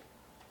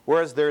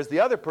 Whereas there's the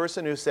other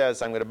person who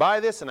says, I'm going to buy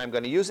this and I'm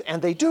going to use it,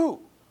 and they do.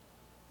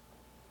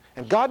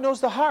 And God knows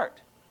the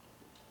heart.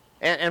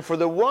 And for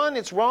the one,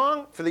 it's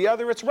wrong. For the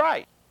other, it's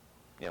right.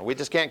 You know, we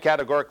just can't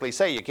categorically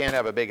say you can't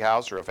have a big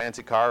house or a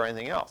fancy car or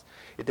anything else.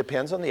 It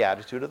depends on the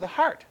attitude of the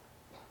heart.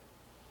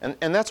 And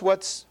that's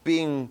what's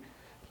being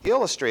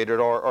illustrated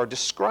or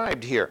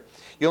described here.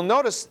 You'll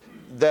notice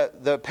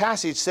that the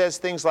passage says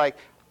things like,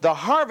 the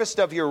harvest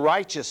of your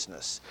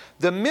righteousness,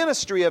 the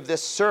ministry of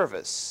this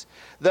service,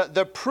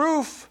 the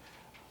proof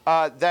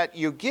that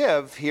you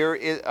give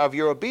here of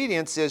your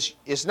obedience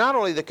is not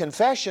only the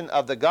confession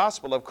of the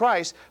gospel of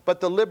Christ, but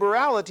the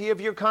liberality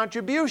of your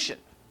contribution.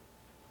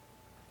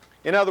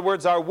 In other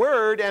words, our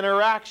word and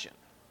our action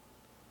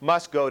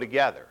must go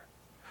together.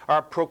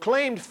 Our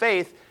proclaimed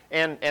faith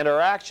and our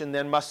action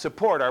then must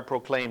support our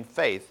proclaimed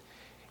faith,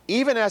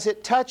 even as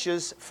it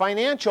touches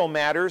financial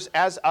matters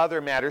as other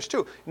matters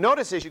too.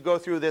 Notice as you go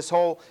through this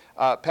whole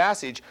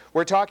passage,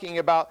 we're talking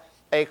about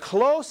a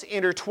close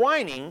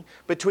intertwining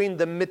between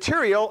the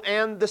material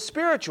and the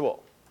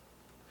spiritual.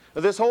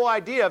 This whole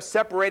idea of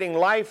separating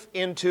life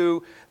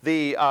into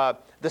the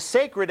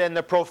sacred and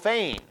the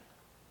profane,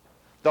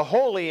 the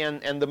holy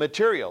and the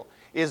material,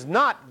 is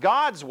not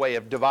God's way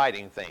of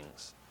dividing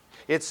things.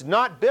 It's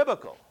not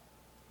biblical.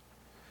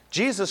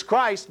 Jesus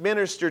Christ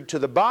ministered to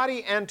the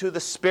body and to the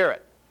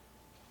spirit,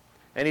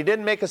 and He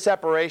didn't make a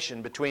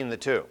separation between the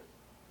two.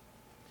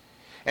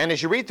 And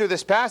as you read through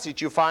this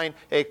passage, you find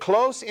a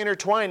close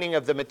intertwining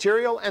of the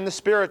material and the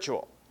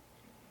spiritual.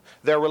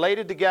 They're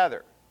related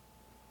together.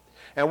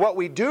 And what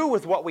we do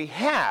with what we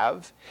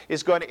have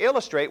is going to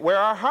illustrate where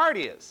our heart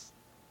is.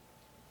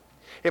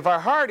 If our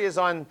heart is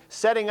on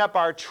setting up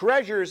our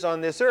treasures on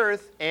this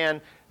earth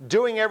and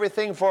doing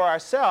everything for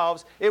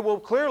ourselves, it will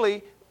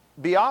clearly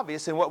be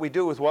obvious in what we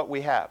do with what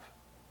we have.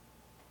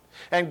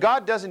 And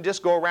God doesn't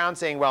just go around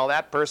saying, well,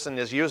 that person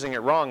is using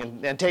it wrong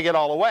and take it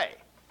all away.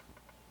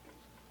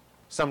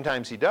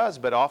 Sometimes He does,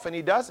 but often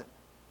He doesn't.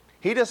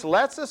 He just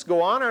lets us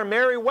go on our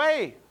merry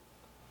way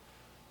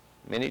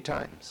many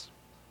times.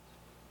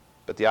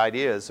 But the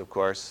idea is, of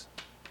course,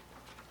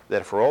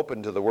 that if we're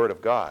open to the Word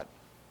of God,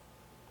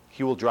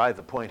 He will drive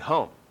the point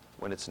home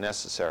when it's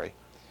necessary,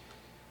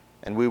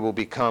 and we will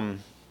become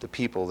the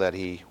people that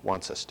He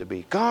wants us to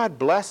be. God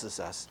blesses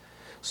us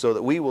so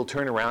that we will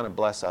turn around and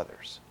bless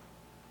others.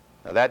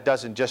 Now that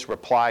doesn't just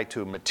apply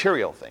to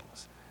material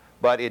things,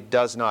 but it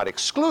does not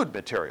exclude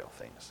material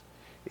things.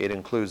 It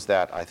includes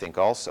that, I think,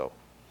 also,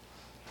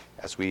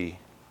 as we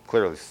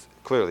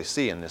clearly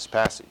see in this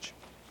passage.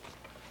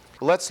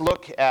 Let's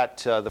look at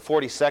the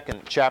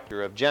 42nd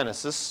chapter of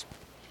Genesis.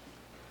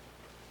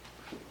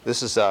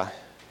 This is a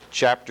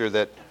chapter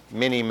that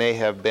many may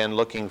have been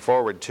looking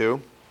forward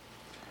to.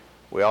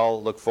 We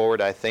all look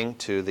forward, I think,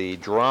 to the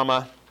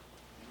drama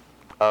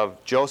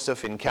of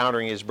Joseph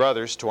encountering his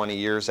brothers 20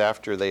 years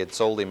after they had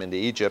sold him into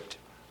Egypt.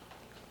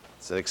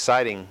 It's an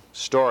exciting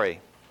story.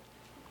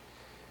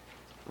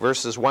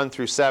 Verses 1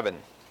 through 7.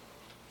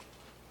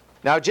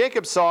 Now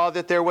Jacob saw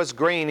that there was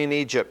grain in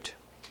Egypt.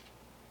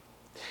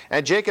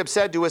 And Jacob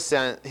said to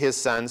his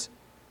sons,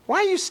 why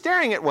are you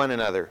staring at one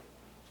another?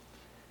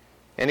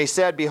 And he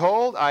said,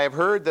 behold, I have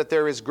heard that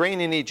there is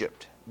grain in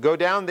Egypt. Go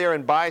down there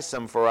and buy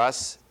some for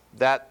us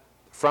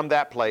from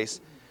that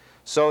place,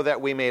 so that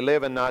we may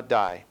live and not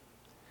die.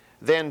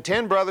 Then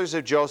 10 brothers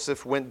of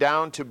Joseph went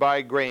down to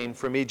buy grain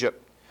from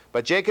Egypt.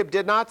 But Jacob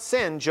did not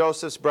send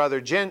Joseph's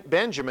brother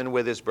Benjamin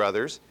with his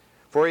brothers,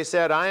 for he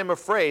said, I am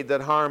afraid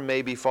that harm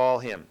may befall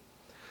him.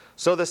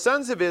 So the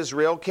sons of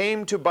Israel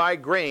came to buy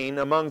grain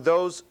among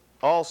those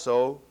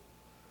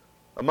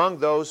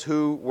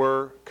who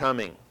were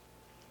coming.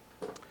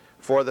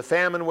 For the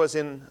famine was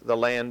in the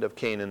land of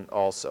Canaan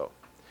also.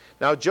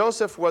 Now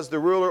Joseph was the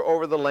ruler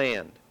over the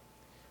land.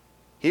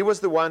 He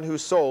was the one who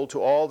sold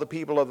to all the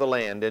people of the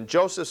land. And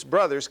Joseph's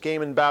brothers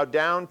came and bowed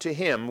down to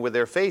him with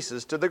their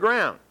faces to the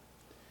ground.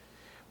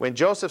 When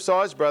Joseph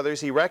saw his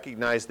brothers, he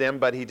recognized them,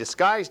 but he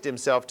disguised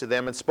himself to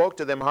them and spoke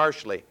to them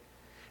harshly.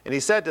 And he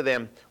said to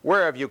them,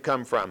 where have you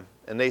come from?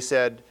 And they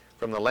said,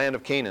 from the land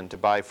of Canaan to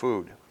buy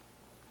food.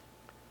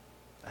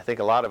 I think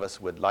a lot of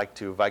us would like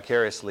to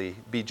vicariously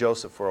be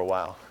Joseph for a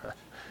while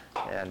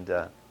and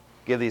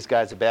give these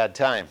guys a bad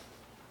time.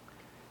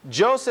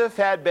 Joseph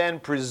had been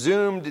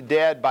presumed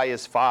dead by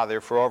his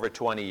father for over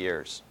 20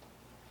 years.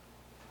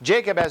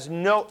 Jacob has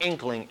no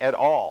inkling at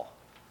all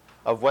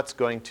of what's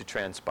going to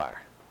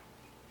transpire.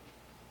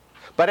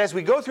 But as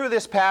we go through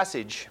this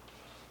passage,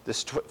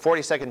 this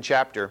 42nd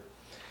chapter,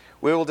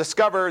 we will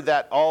discover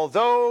that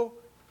although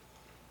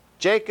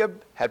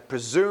Jacob had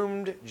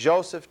presumed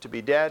Joseph to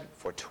be dead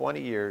for 20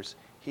 years,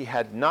 he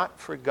had not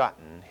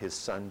forgotten his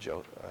son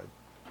Joseph.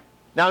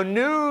 Now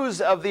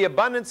news of the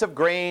abundance of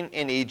grain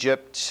in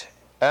Egypt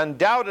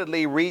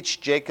undoubtedly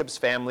reached Jacob's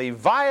family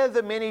via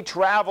the many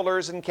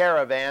travelers and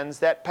caravans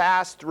that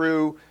passed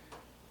through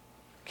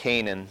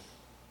Canaan.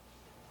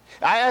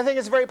 I think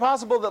it's very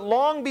possible that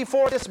long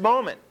before this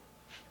moment,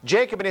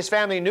 Jacob and his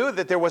family knew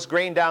that there was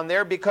grain down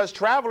there, because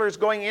travelers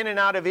going in and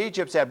out of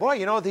Egypt said, boy,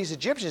 you know, these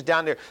Egyptians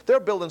down there, they're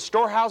building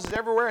storehouses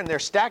everywhere and they're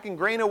stacking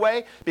grain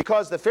away,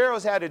 because the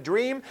Pharaohs had a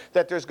dream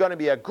that there's going to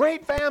be a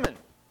great famine.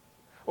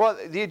 Well,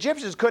 the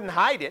Egyptians couldn't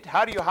hide it.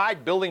 How do you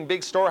hide building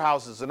big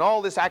storehouses and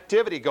all this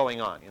activity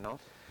going on, you know?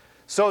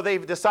 So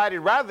they've decided,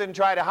 rather than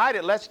try to hide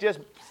it, let's just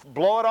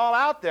blow it all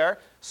out there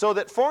so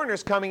that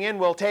foreigners coming in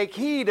will take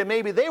heed, and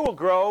maybe they will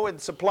grow and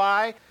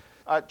supply,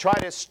 try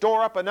to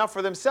store up enough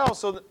for themselves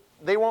so that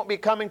they won't be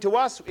coming to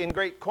us in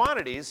great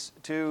quantities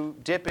to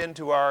dip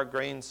into our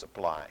grain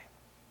supply.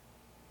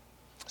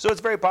 So it's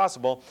very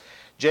possible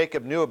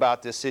Jacob knew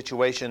about this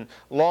situation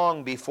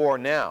long before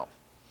now.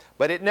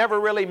 But it never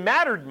really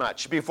mattered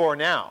much before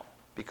now,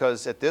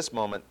 because at this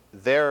moment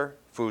their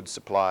food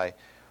supply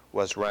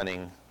was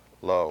running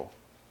low.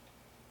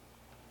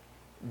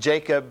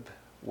 Jacob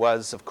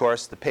was, of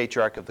course, the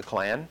patriarch of the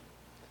clan.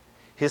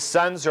 His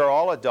sons are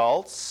all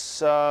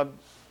adults.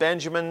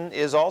 Benjamin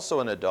is also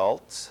an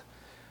adult.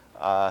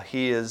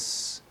 He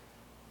is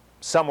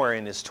somewhere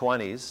in his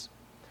 20s.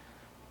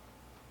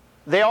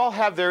 They all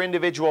have their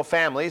individual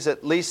families,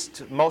 at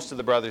least most of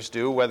the brothers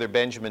do. Whether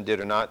Benjamin did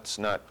or not, it's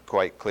not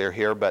quite clear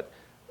here, but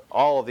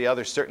all of the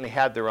others certainly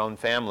had their own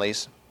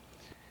families.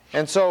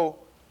 And so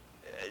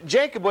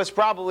Jacob was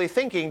probably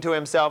thinking to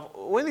himself,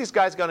 when are these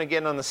guys going to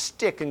get on the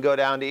stick and go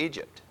down to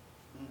Egypt?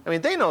 I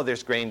mean, they know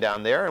there's grain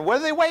down there, and what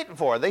are they waiting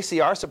for? They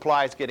see our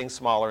supplies getting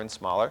smaller and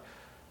smaller.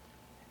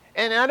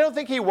 And I don't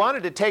think he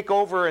wanted to take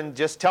over and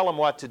just tell them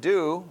what to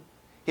do.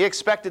 He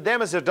expected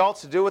them as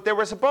adults to do what they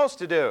were supposed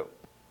to do.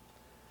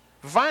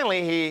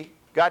 Finally, he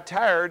got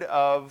tired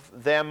of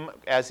them,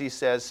 as he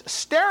says,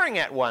 staring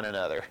at one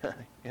another,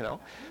 you know,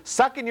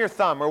 sucking your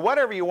thumb, or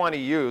whatever you want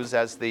to use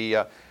as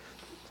the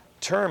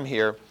term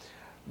here.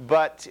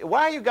 But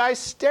why are you guys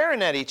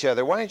staring at each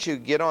other? Why don't you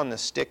get on the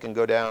stick and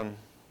go down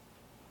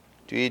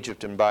to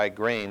Egypt and buy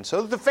grain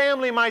so that the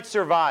family might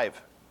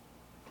survive?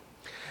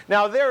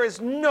 Now, there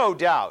is no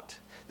doubt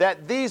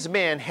that these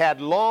men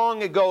had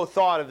long ago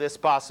thought of this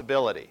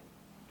possibility.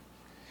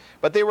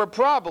 But they were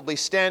probably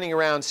standing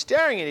around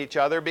staring at each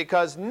other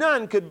because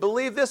none could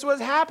believe this was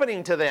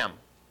happening to them.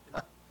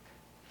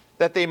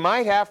 That they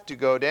might have to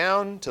go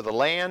down to the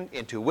land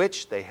into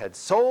which they had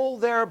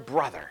sold their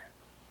brother.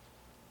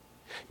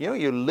 You know,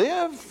 you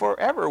live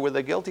forever with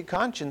a guilty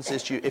conscience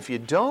if you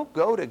don't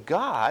go to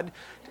God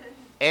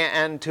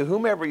and to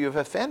whomever you've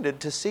offended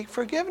to seek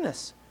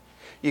forgiveness.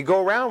 You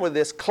go around with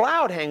this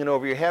cloud hanging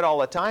over your head all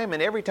the time,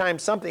 and every time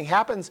something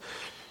happens,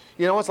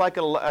 you know, it's like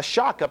a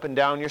shock up and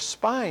down your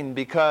spine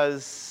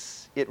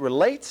because it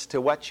relates to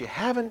what you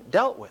haven't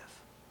dealt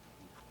with.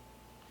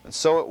 And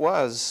so it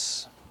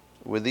was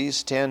with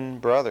these 10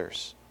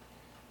 brothers.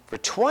 For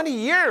 20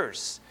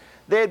 years,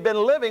 they had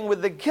been living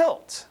with the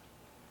guilt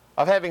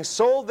of having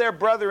sold their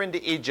brother into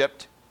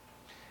Egypt,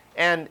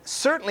 and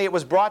certainly it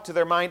was brought to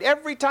their mind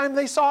every time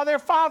they saw their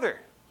father.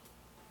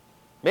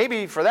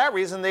 Maybe for that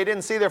reason they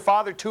didn't see their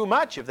father too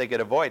much if they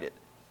could avoid it,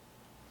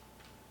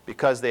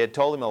 because they had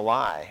told him a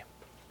lie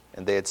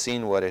and they had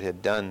seen what it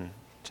had done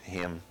to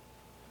him.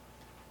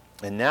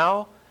 And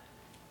now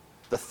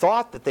the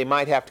thought that they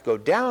might have to go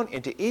down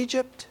into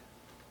Egypt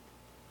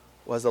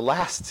was the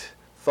last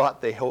thought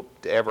they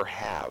hoped to ever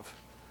have.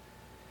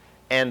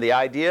 And the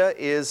idea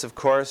is, of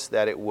course,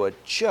 that it would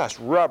just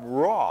rub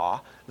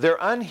raw their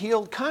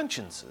unhealed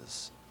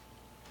consciences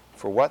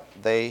for what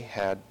they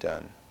had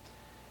done.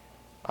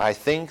 I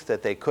think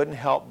that they couldn't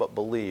help but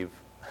believe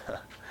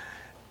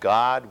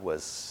God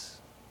was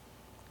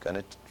going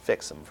to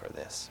fix them for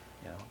this.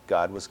 You know,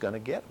 God was going to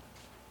get them.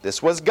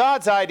 This was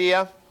God's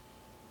idea.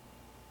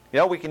 You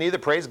know, we can either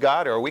praise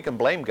God or we can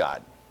blame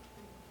God.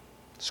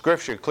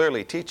 Scripture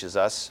clearly teaches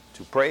us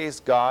to praise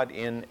God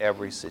in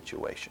every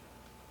situation.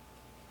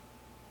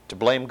 To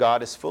blame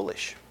God is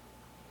foolish.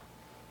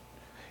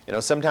 You know,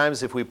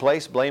 sometimes if we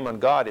place blame on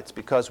God, it's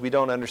because we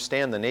don't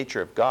understand the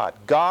nature of God.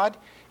 God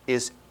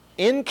is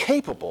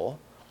incapable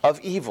of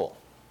evil.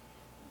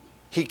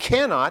 He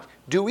cannot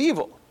do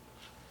evil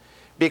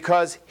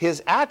because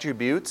his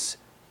attributes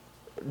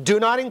do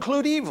not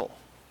include evil.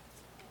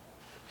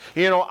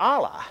 You know,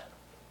 Allah,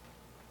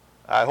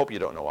 I hope you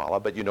don't know Allah,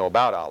 but you know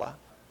about Allah.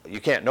 You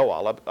can't know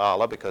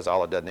Allah because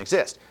Allah doesn't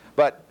exist.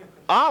 But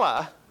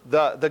Allah,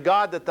 the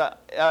God that the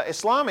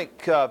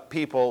Islamic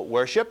people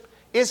worship,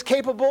 is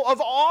capable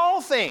of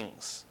all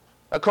things,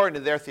 according to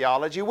their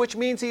theology, which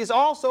means he's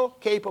also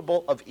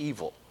capable of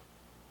evil.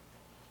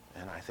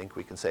 And I think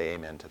we can say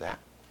amen to that.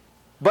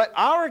 But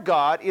our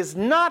God is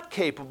not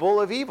capable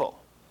of evil.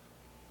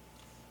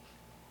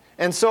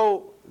 And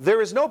so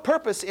there is no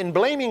purpose in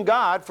blaming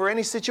God for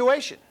any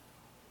situation,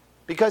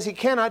 because he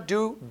cannot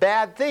do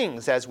bad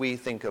things as we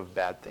think of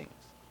bad things.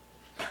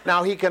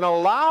 Now, he can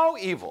allow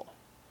evil,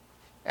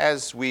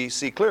 as we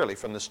see clearly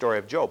from the story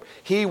of Job.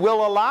 He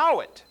will allow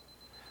it,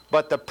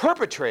 but the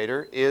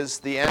perpetrator is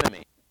the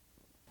enemy.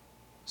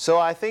 So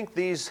I think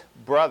these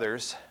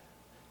brothers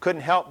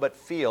couldn't help but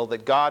feel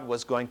that God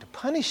was going to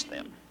punish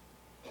them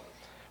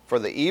for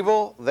the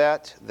evil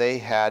that they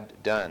had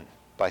done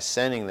by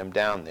sending them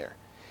down there.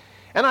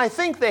 And I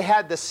think they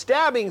had the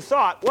stabbing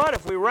thought, what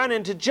if we run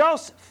into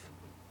Joseph?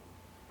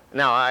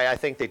 Now, I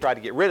think they tried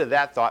to get rid of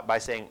that thought by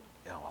saying,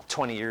 well,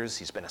 20 years,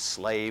 he's been a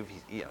slave.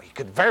 He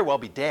could very well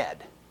be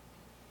dead.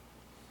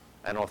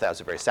 I don't know if that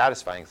was a very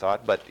satisfying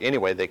thought, but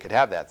anyway, they could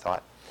have that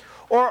thought.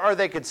 Or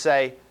they could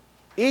say,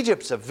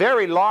 Egypt's a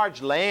very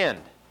large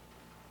land.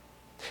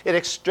 It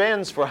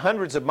extends for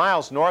hundreds of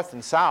miles north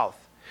and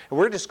south. And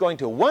we're just going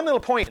to one little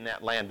point in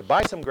that land to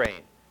buy some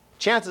grain.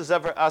 Chances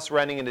of us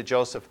running into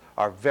Joseph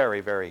are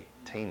very, very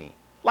tiny.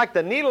 Like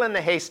the needle in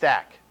the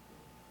haystack.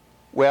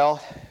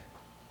 Well,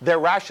 their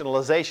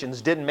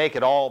rationalizations didn't make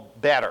it all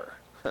better.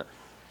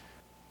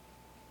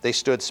 They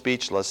stood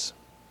speechless,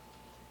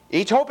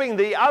 each hoping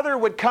the other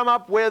would come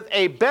up with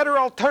a better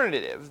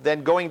alternative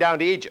than going down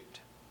to Egypt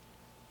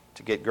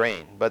to get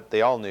grain. But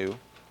they all knew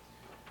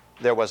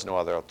there was no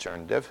other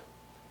alternative.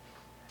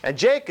 And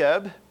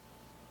Jacob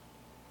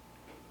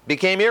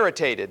became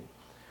irritated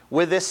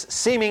with this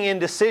seeming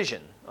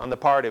indecision on the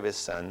part of his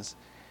sons.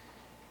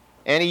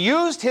 And he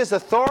used his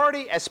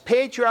authority as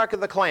patriarch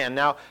of the clan.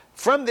 Now,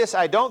 from this,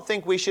 I don't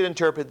think we should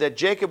interpret that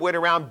Jacob went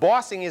around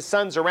bossing his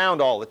sons around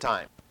all the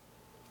time.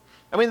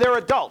 I mean, they're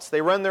adults.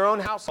 They run their own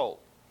household.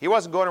 He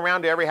wasn't going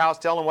around to every house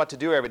telling them what to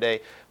do every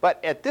day.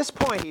 But at this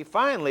point, he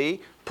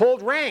finally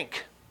pulled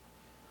rank.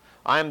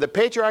 I'm the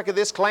patriarch of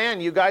this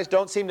clan. You guys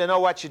don't seem to know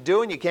what you're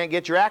doing. You can't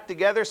get your act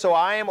together, so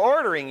I am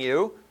ordering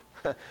you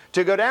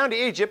to go down to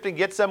Egypt and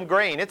get some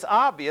grain. It's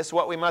obvious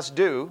what we must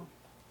do.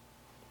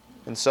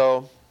 And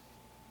so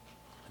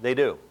they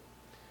do.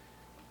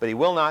 But he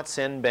will not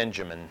send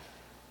Benjamin.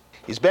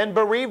 He's been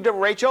bereaved of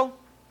Rachel.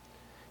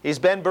 He's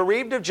been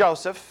bereaved of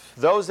Joseph,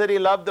 those that he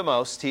loved the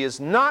most. He is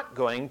not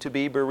going to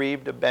be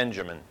bereaved of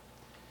Benjamin.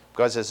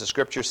 Because as the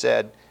scripture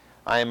said,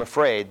 I am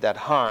afraid that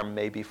harm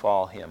may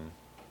befall him.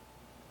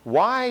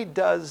 Why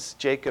does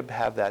Jacob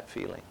have that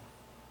feeling?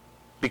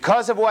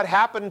 Because of what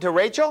happened to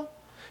Rachel?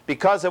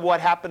 Because of what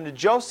happened to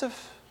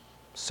Joseph?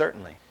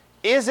 Certainly.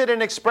 Is it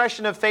an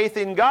expression of faith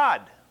in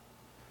God?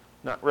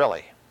 Not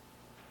really.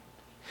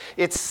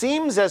 It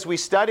seems as we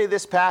study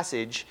this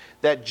passage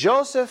that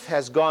Joseph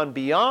has gone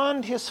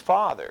beyond his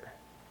father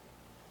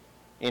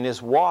in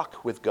his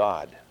walk with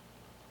God,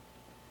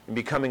 in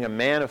becoming a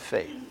man of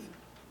faith.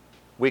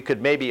 We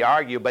could maybe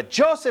argue, but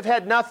Joseph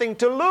had nothing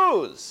to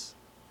lose.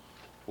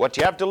 What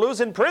do you have to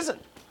lose in prison?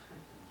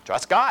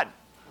 Trust God.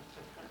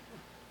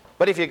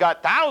 But if you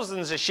got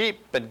thousands of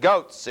sheep and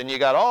goats and you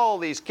got all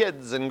these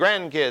kids and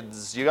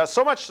grandkids, you got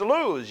so much to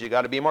lose, you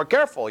got to be more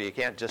careful. You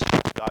can't just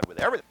trust God with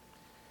everything.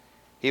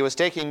 He was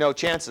taking no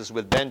chances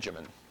with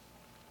Benjamin.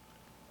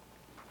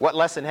 What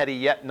lesson had he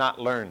yet not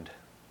learned?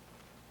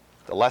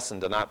 The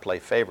lesson to not play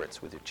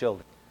favorites with your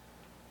children.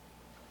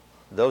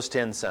 Those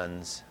 10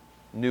 sons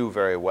knew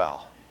very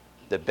well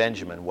that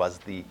Benjamin was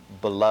the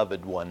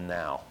beloved one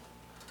now.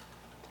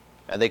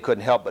 And they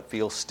couldn't help but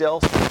feel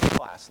still second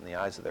class in the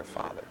eyes of their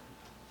father.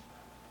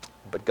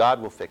 But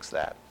God will fix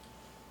that.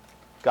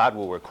 God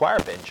will require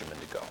Benjamin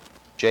to go.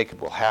 Jacob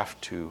will have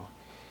to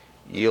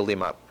yield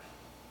him up.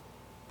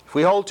 If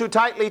we hold too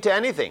tightly to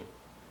anything,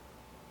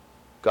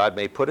 God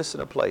may put us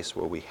in a place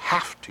where we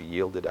have to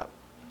yield it up,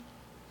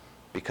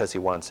 because he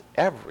wants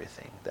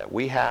everything that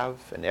we have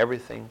and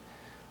everything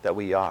that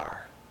we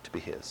are to be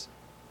his.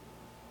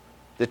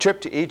 The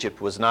trip to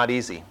Egypt was not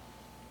easy.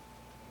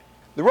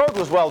 The road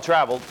was well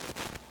traveled,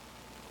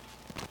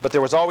 but there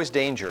was always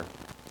danger.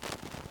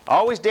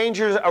 Always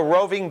danger of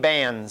roving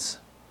bands,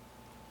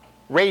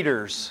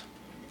 raiders,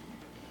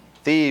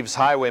 thieves,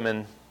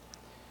 highwaymen,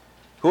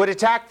 who had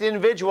attacked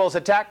individuals,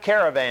 attacked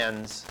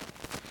caravans.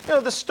 You know,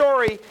 the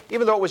story,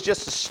 even though it was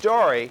just a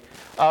story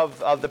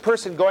of the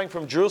person going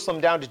from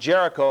Jerusalem down to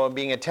Jericho and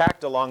being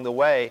attacked along the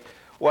way,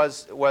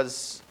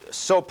 was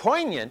so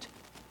poignant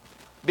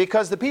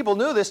because the people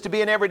knew this to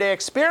be an everyday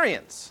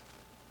experience.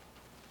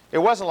 It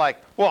wasn't like,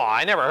 well,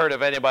 I never heard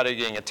of anybody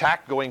getting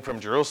attacked going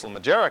from Jerusalem to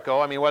Jericho.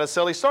 I mean, what a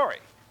silly story.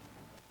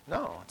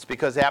 No, it's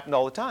because it happened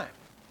all the time.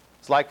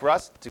 It's like for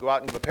us to go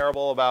out and give a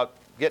parable about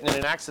getting in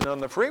an accident on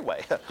the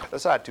freeway.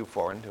 That's not too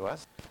foreign to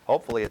us.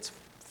 Hopefully it's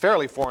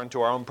fairly foreign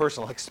to our own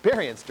personal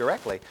experience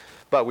directly.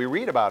 But we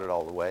read about it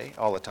all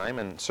the time,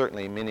 and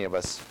certainly many of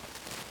us,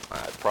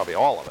 probably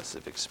all of us,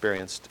 have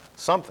experienced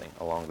something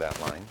along that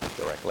line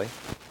directly.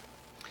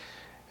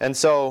 And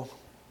so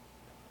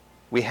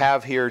we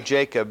have here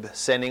Jacob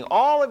sending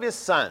all of his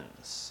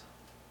sons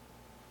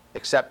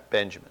except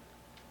Benjamin.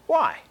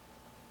 Why?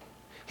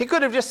 He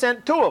could have just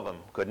sent 2 of them,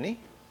 couldn't he?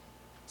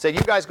 Said,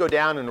 you guys go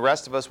down and the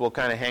rest of us will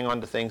kind of hang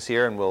on to things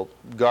here and we'll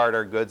guard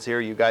our goods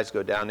here. You guys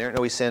go down there.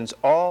 No, he sends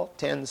all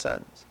 10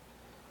 sons.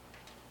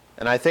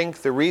 And I think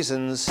the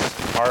reasons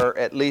are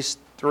at least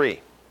 3.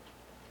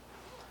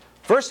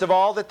 First of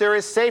all, that there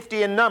is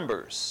safety in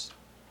numbers.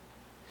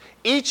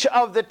 Each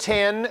of the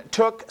 10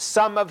 took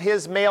some of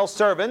his male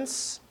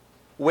servants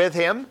with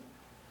him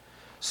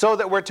So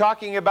that we're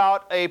talking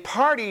about a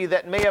party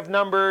that may have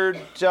numbered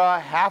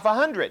half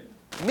 100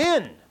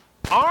 men,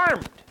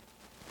 armed.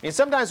 I mean,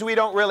 sometimes we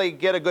don't really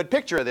get a good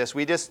picture of this.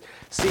 We just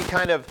see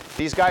kind of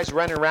these guys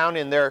running around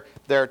in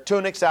their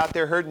tunics out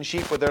there herding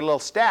sheep with their little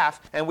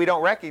staff, and we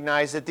don't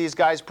recognize that these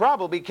guys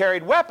probably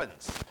carried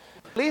weapons.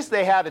 At least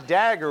they had a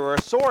dagger or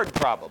a sword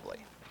probably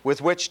with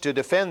which to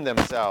defend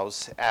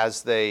themselves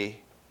as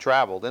they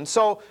traveled. And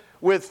so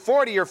with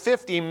 40 or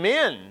 50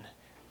 men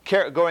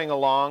going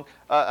along,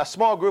 a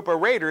small group of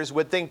raiders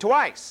would think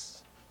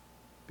twice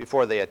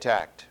before they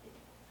attacked.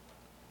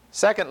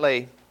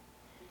 Secondly,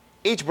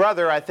 each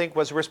brother, I think,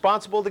 was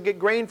responsible to get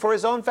grain for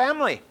his own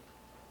family.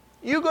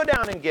 You go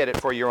down and get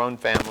it for your own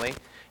family,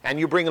 and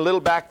you bring a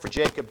little back for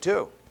Jacob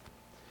too.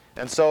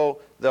 And so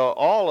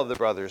all of the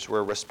brothers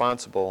were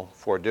responsible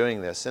for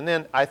doing this. And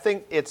then I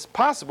think it's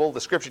possible,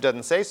 the scripture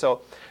doesn't say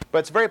so, but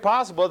it's very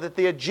possible that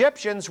the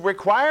Egyptians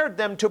required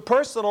them to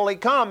personally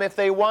come if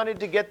they wanted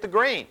to get the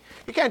grain.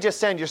 You can't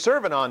just send your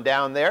servant on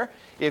down there.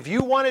 If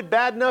you want it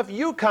bad enough,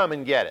 you come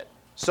and get it,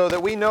 so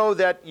that we know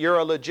that you're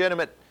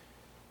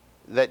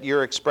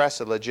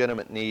express a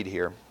legitimate need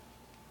here.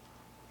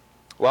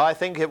 Well, I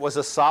think it was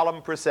a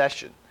solemn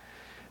procession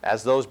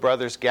as those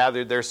brothers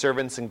gathered their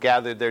servants and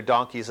gathered their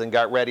donkeys and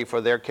got ready for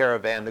their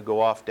caravan to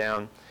go off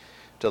down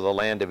to the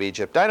land of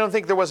Egypt. I don't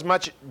think there was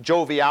much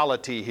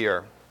joviality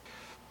here.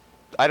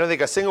 I don't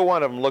think a single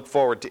one of them looked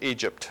forward to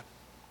Egypt,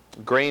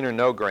 grain or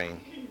no grain.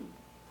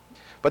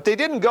 But they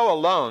didn't go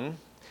alone.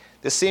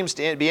 This seems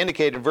to be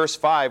indicated in verse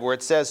 5 where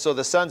it says, "So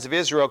the sons of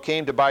Israel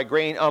came to buy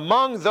grain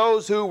among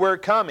those who were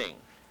coming."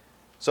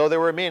 So there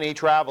were many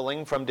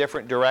traveling from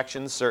different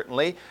directions,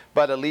 certainly,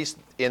 but at least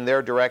in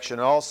their direction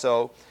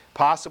also.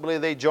 Possibly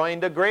they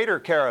joined a greater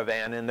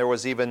caravan, and there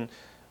was even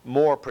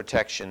more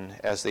protection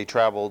as they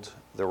traveled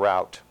the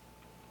route.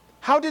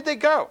 How did they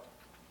go?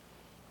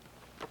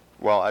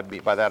 Well,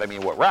 by that I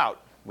mean what route?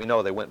 We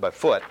know they went by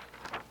foot.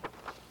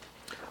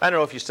 I don't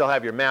know if you still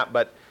have your map,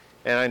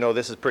 and I know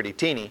this is pretty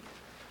teeny,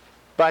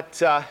 but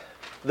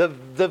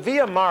the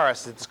Via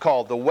Maris, it's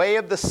called, the Way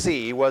of the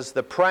Sea, was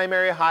the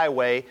primary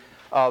highway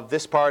of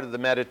this part of the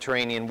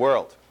Mediterranean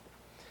world.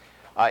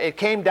 It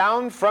came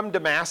down from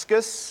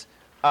Damascus.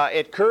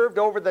 It curved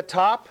over the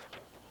top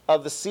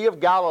of the Sea of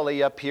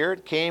Galilee up here.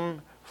 It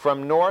came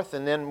from north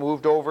and then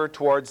moved over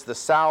towards the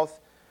south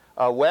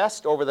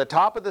west over the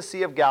top of the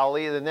Sea of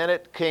Galilee, and then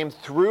it came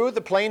through the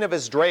plain of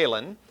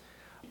Esdraelon,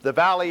 the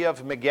valley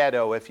of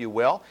Megiddo, if you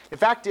will. In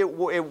fact,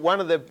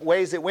 one of the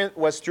ways it went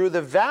was through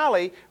the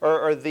valley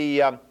or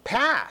the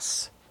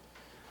pass,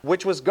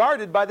 which was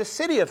guarded by the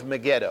city of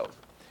Megiddo.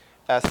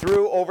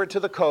 Through over to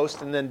the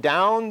coast and then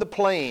down the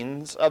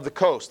plains of the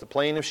coast, the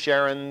plain of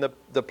Sharon,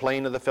 the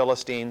plain of the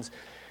Philistines,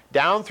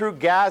 down through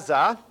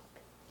Gaza,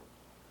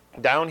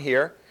 down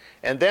here,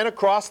 and then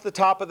across the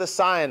top of the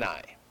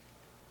Sinai.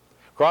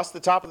 Across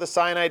the top of the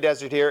Sinai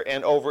desert here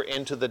and over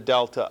into the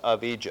delta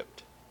of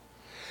Egypt.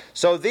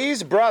 So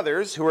these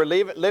brothers who were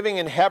living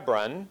in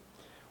Hebron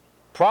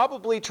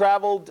probably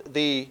traveled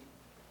the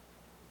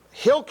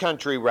hill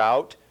country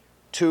route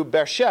to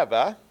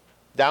Beersheba,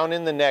 down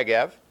in the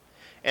Negev,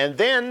 and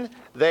then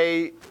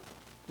they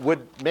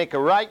would make a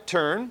right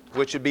turn,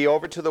 which would be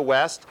over to the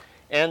west,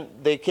 and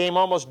they came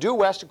almost due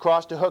west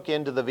across to hook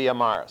into the Via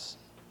Maris.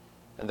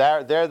 And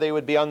there they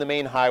would be on the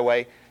main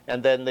highway,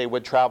 and then they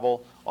would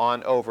travel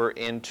on over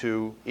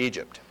into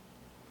Egypt.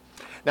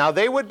 Now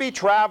they would be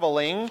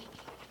traveling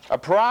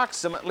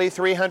approximately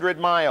 300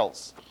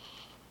 miles.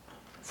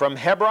 From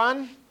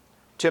Hebron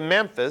to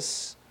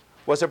Memphis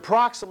was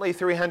approximately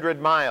 300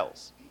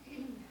 miles.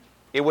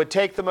 It would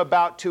take them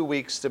about 2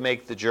 weeks to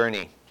make the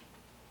journey.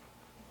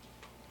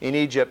 In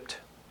Egypt,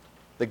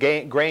 the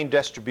grain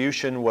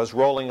distribution was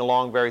rolling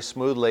along very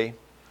smoothly.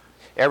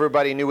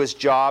 Everybody knew his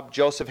job.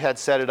 Joseph had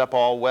set it up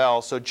all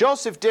well. So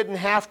Joseph didn't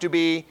have to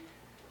be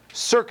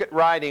circuit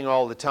riding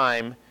all the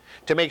time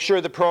to make sure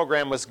the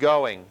program was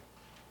going.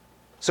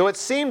 So it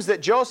seems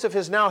that Joseph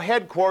is now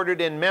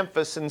headquartered in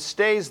Memphis and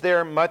stays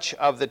there much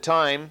of the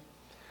time.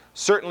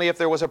 Certainly if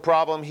there was a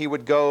problem, he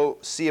would go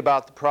see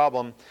about the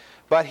problem.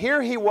 But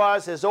here he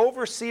was as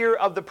overseer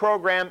of the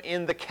program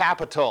in the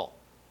capital.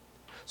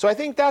 So I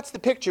think that's the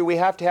picture we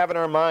have to have in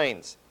our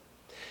minds.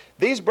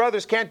 These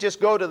brothers can't just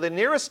go to the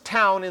nearest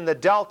town in the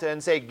delta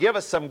and say, "Give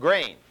us some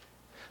grain."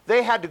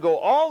 They had to go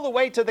all the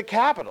way to the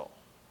capital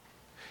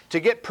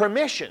to get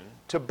permission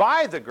to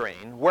buy the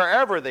grain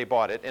wherever they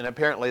bought it, and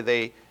apparently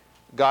they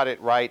got it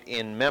right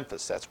in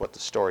Memphis. That's what the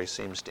story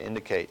seems to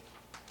indicate.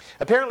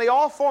 Apparently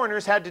all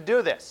foreigners had to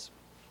do this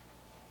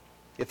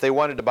if they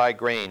wanted to buy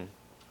grain.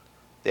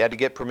 They had to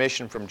get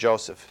permission from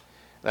Joseph.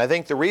 And I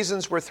think the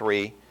reasons were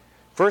three.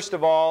 First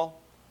of all,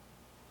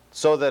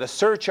 so that a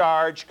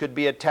surcharge could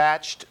be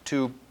attached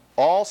to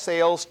all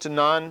sales to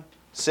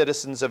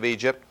non-citizens of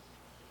Egypt.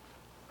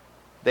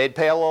 They'd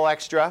pay a little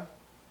extra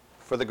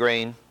for the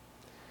grain.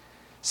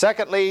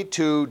 Secondly,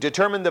 to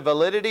determine the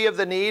validity of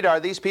the need. Are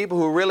these people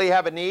who really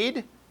have a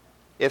need?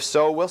 If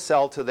so, we'll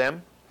sell to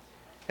them.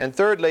 And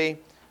thirdly,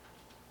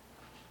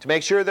 to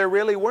make sure there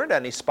really weren't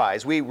any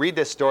spies. We read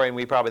this story and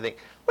we probably think,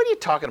 what are you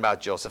talking about,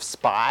 Joseph?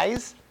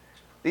 Spies?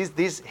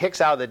 These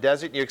hicks out of the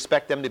desert, you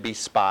expect them to be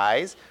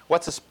spies?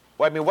 What's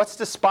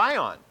to spy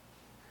on?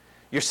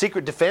 Your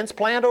secret defense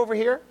plant over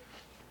here?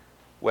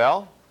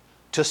 Well,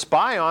 to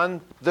spy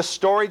on the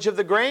storage of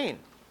the grain,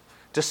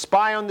 to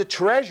spy on the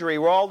treasury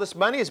where all this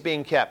money is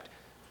being kept.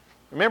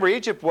 Remember,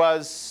 Egypt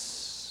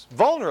was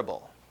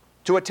vulnerable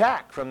to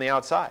attack from the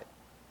outside.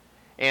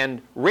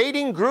 And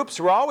raiding groups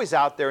were always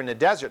out there in the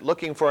desert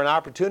looking for an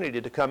opportunity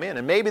to come in.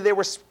 And maybe they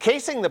were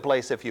casing the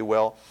place, if you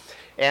will,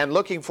 and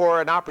looking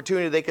for an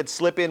opportunity they could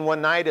slip in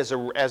one night as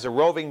a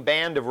roving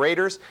band of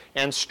raiders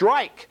and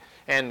strike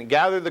and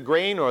gather the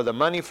grain or the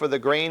money for the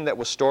grain that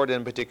was stored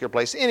in a particular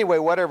place. Anyway,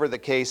 whatever the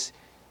case,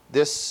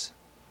 this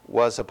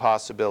was a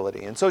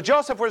possibility. And so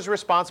Joseph was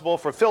responsible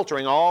for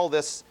filtering all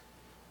this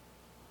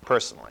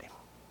personally.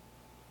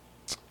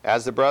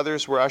 As the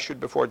brothers were ushered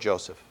before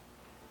Joseph,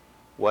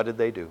 what did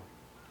they do?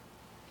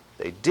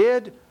 They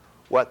did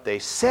what they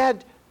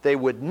said they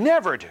would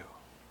never do.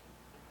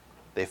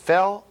 They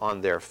fell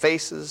on their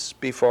faces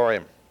before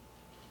him,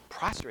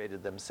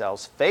 prostrated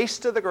themselves face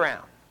to the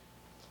ground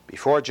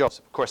before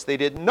Joseph. Of course, they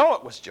didn't know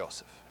it was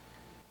Joseph.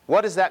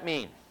 What does that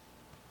mean?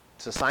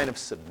 It's a sign of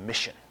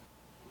submission.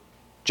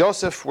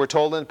 Joseph, we're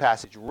told in the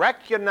passage,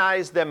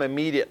 recognized them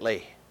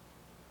immediately,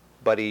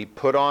 but he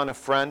put on a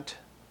front.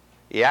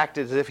 He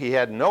acted as if he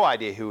had no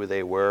idea who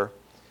they were,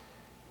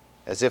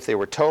 as if they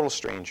were total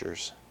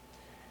strangers.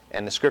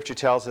 And the scripture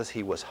tells us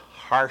he was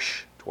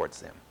harsh towards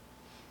them.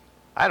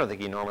 I don't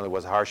think he normally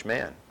was a harsh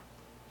man.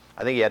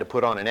 I think he had to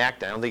put on an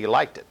act. I don't think he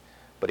liked it.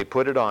 But he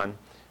put it on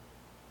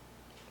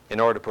in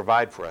order to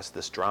provide for us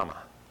this drama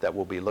that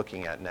we'll be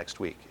looking at next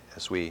week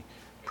as we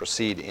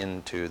proceed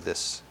into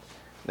this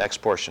next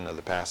portion of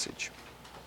the passage.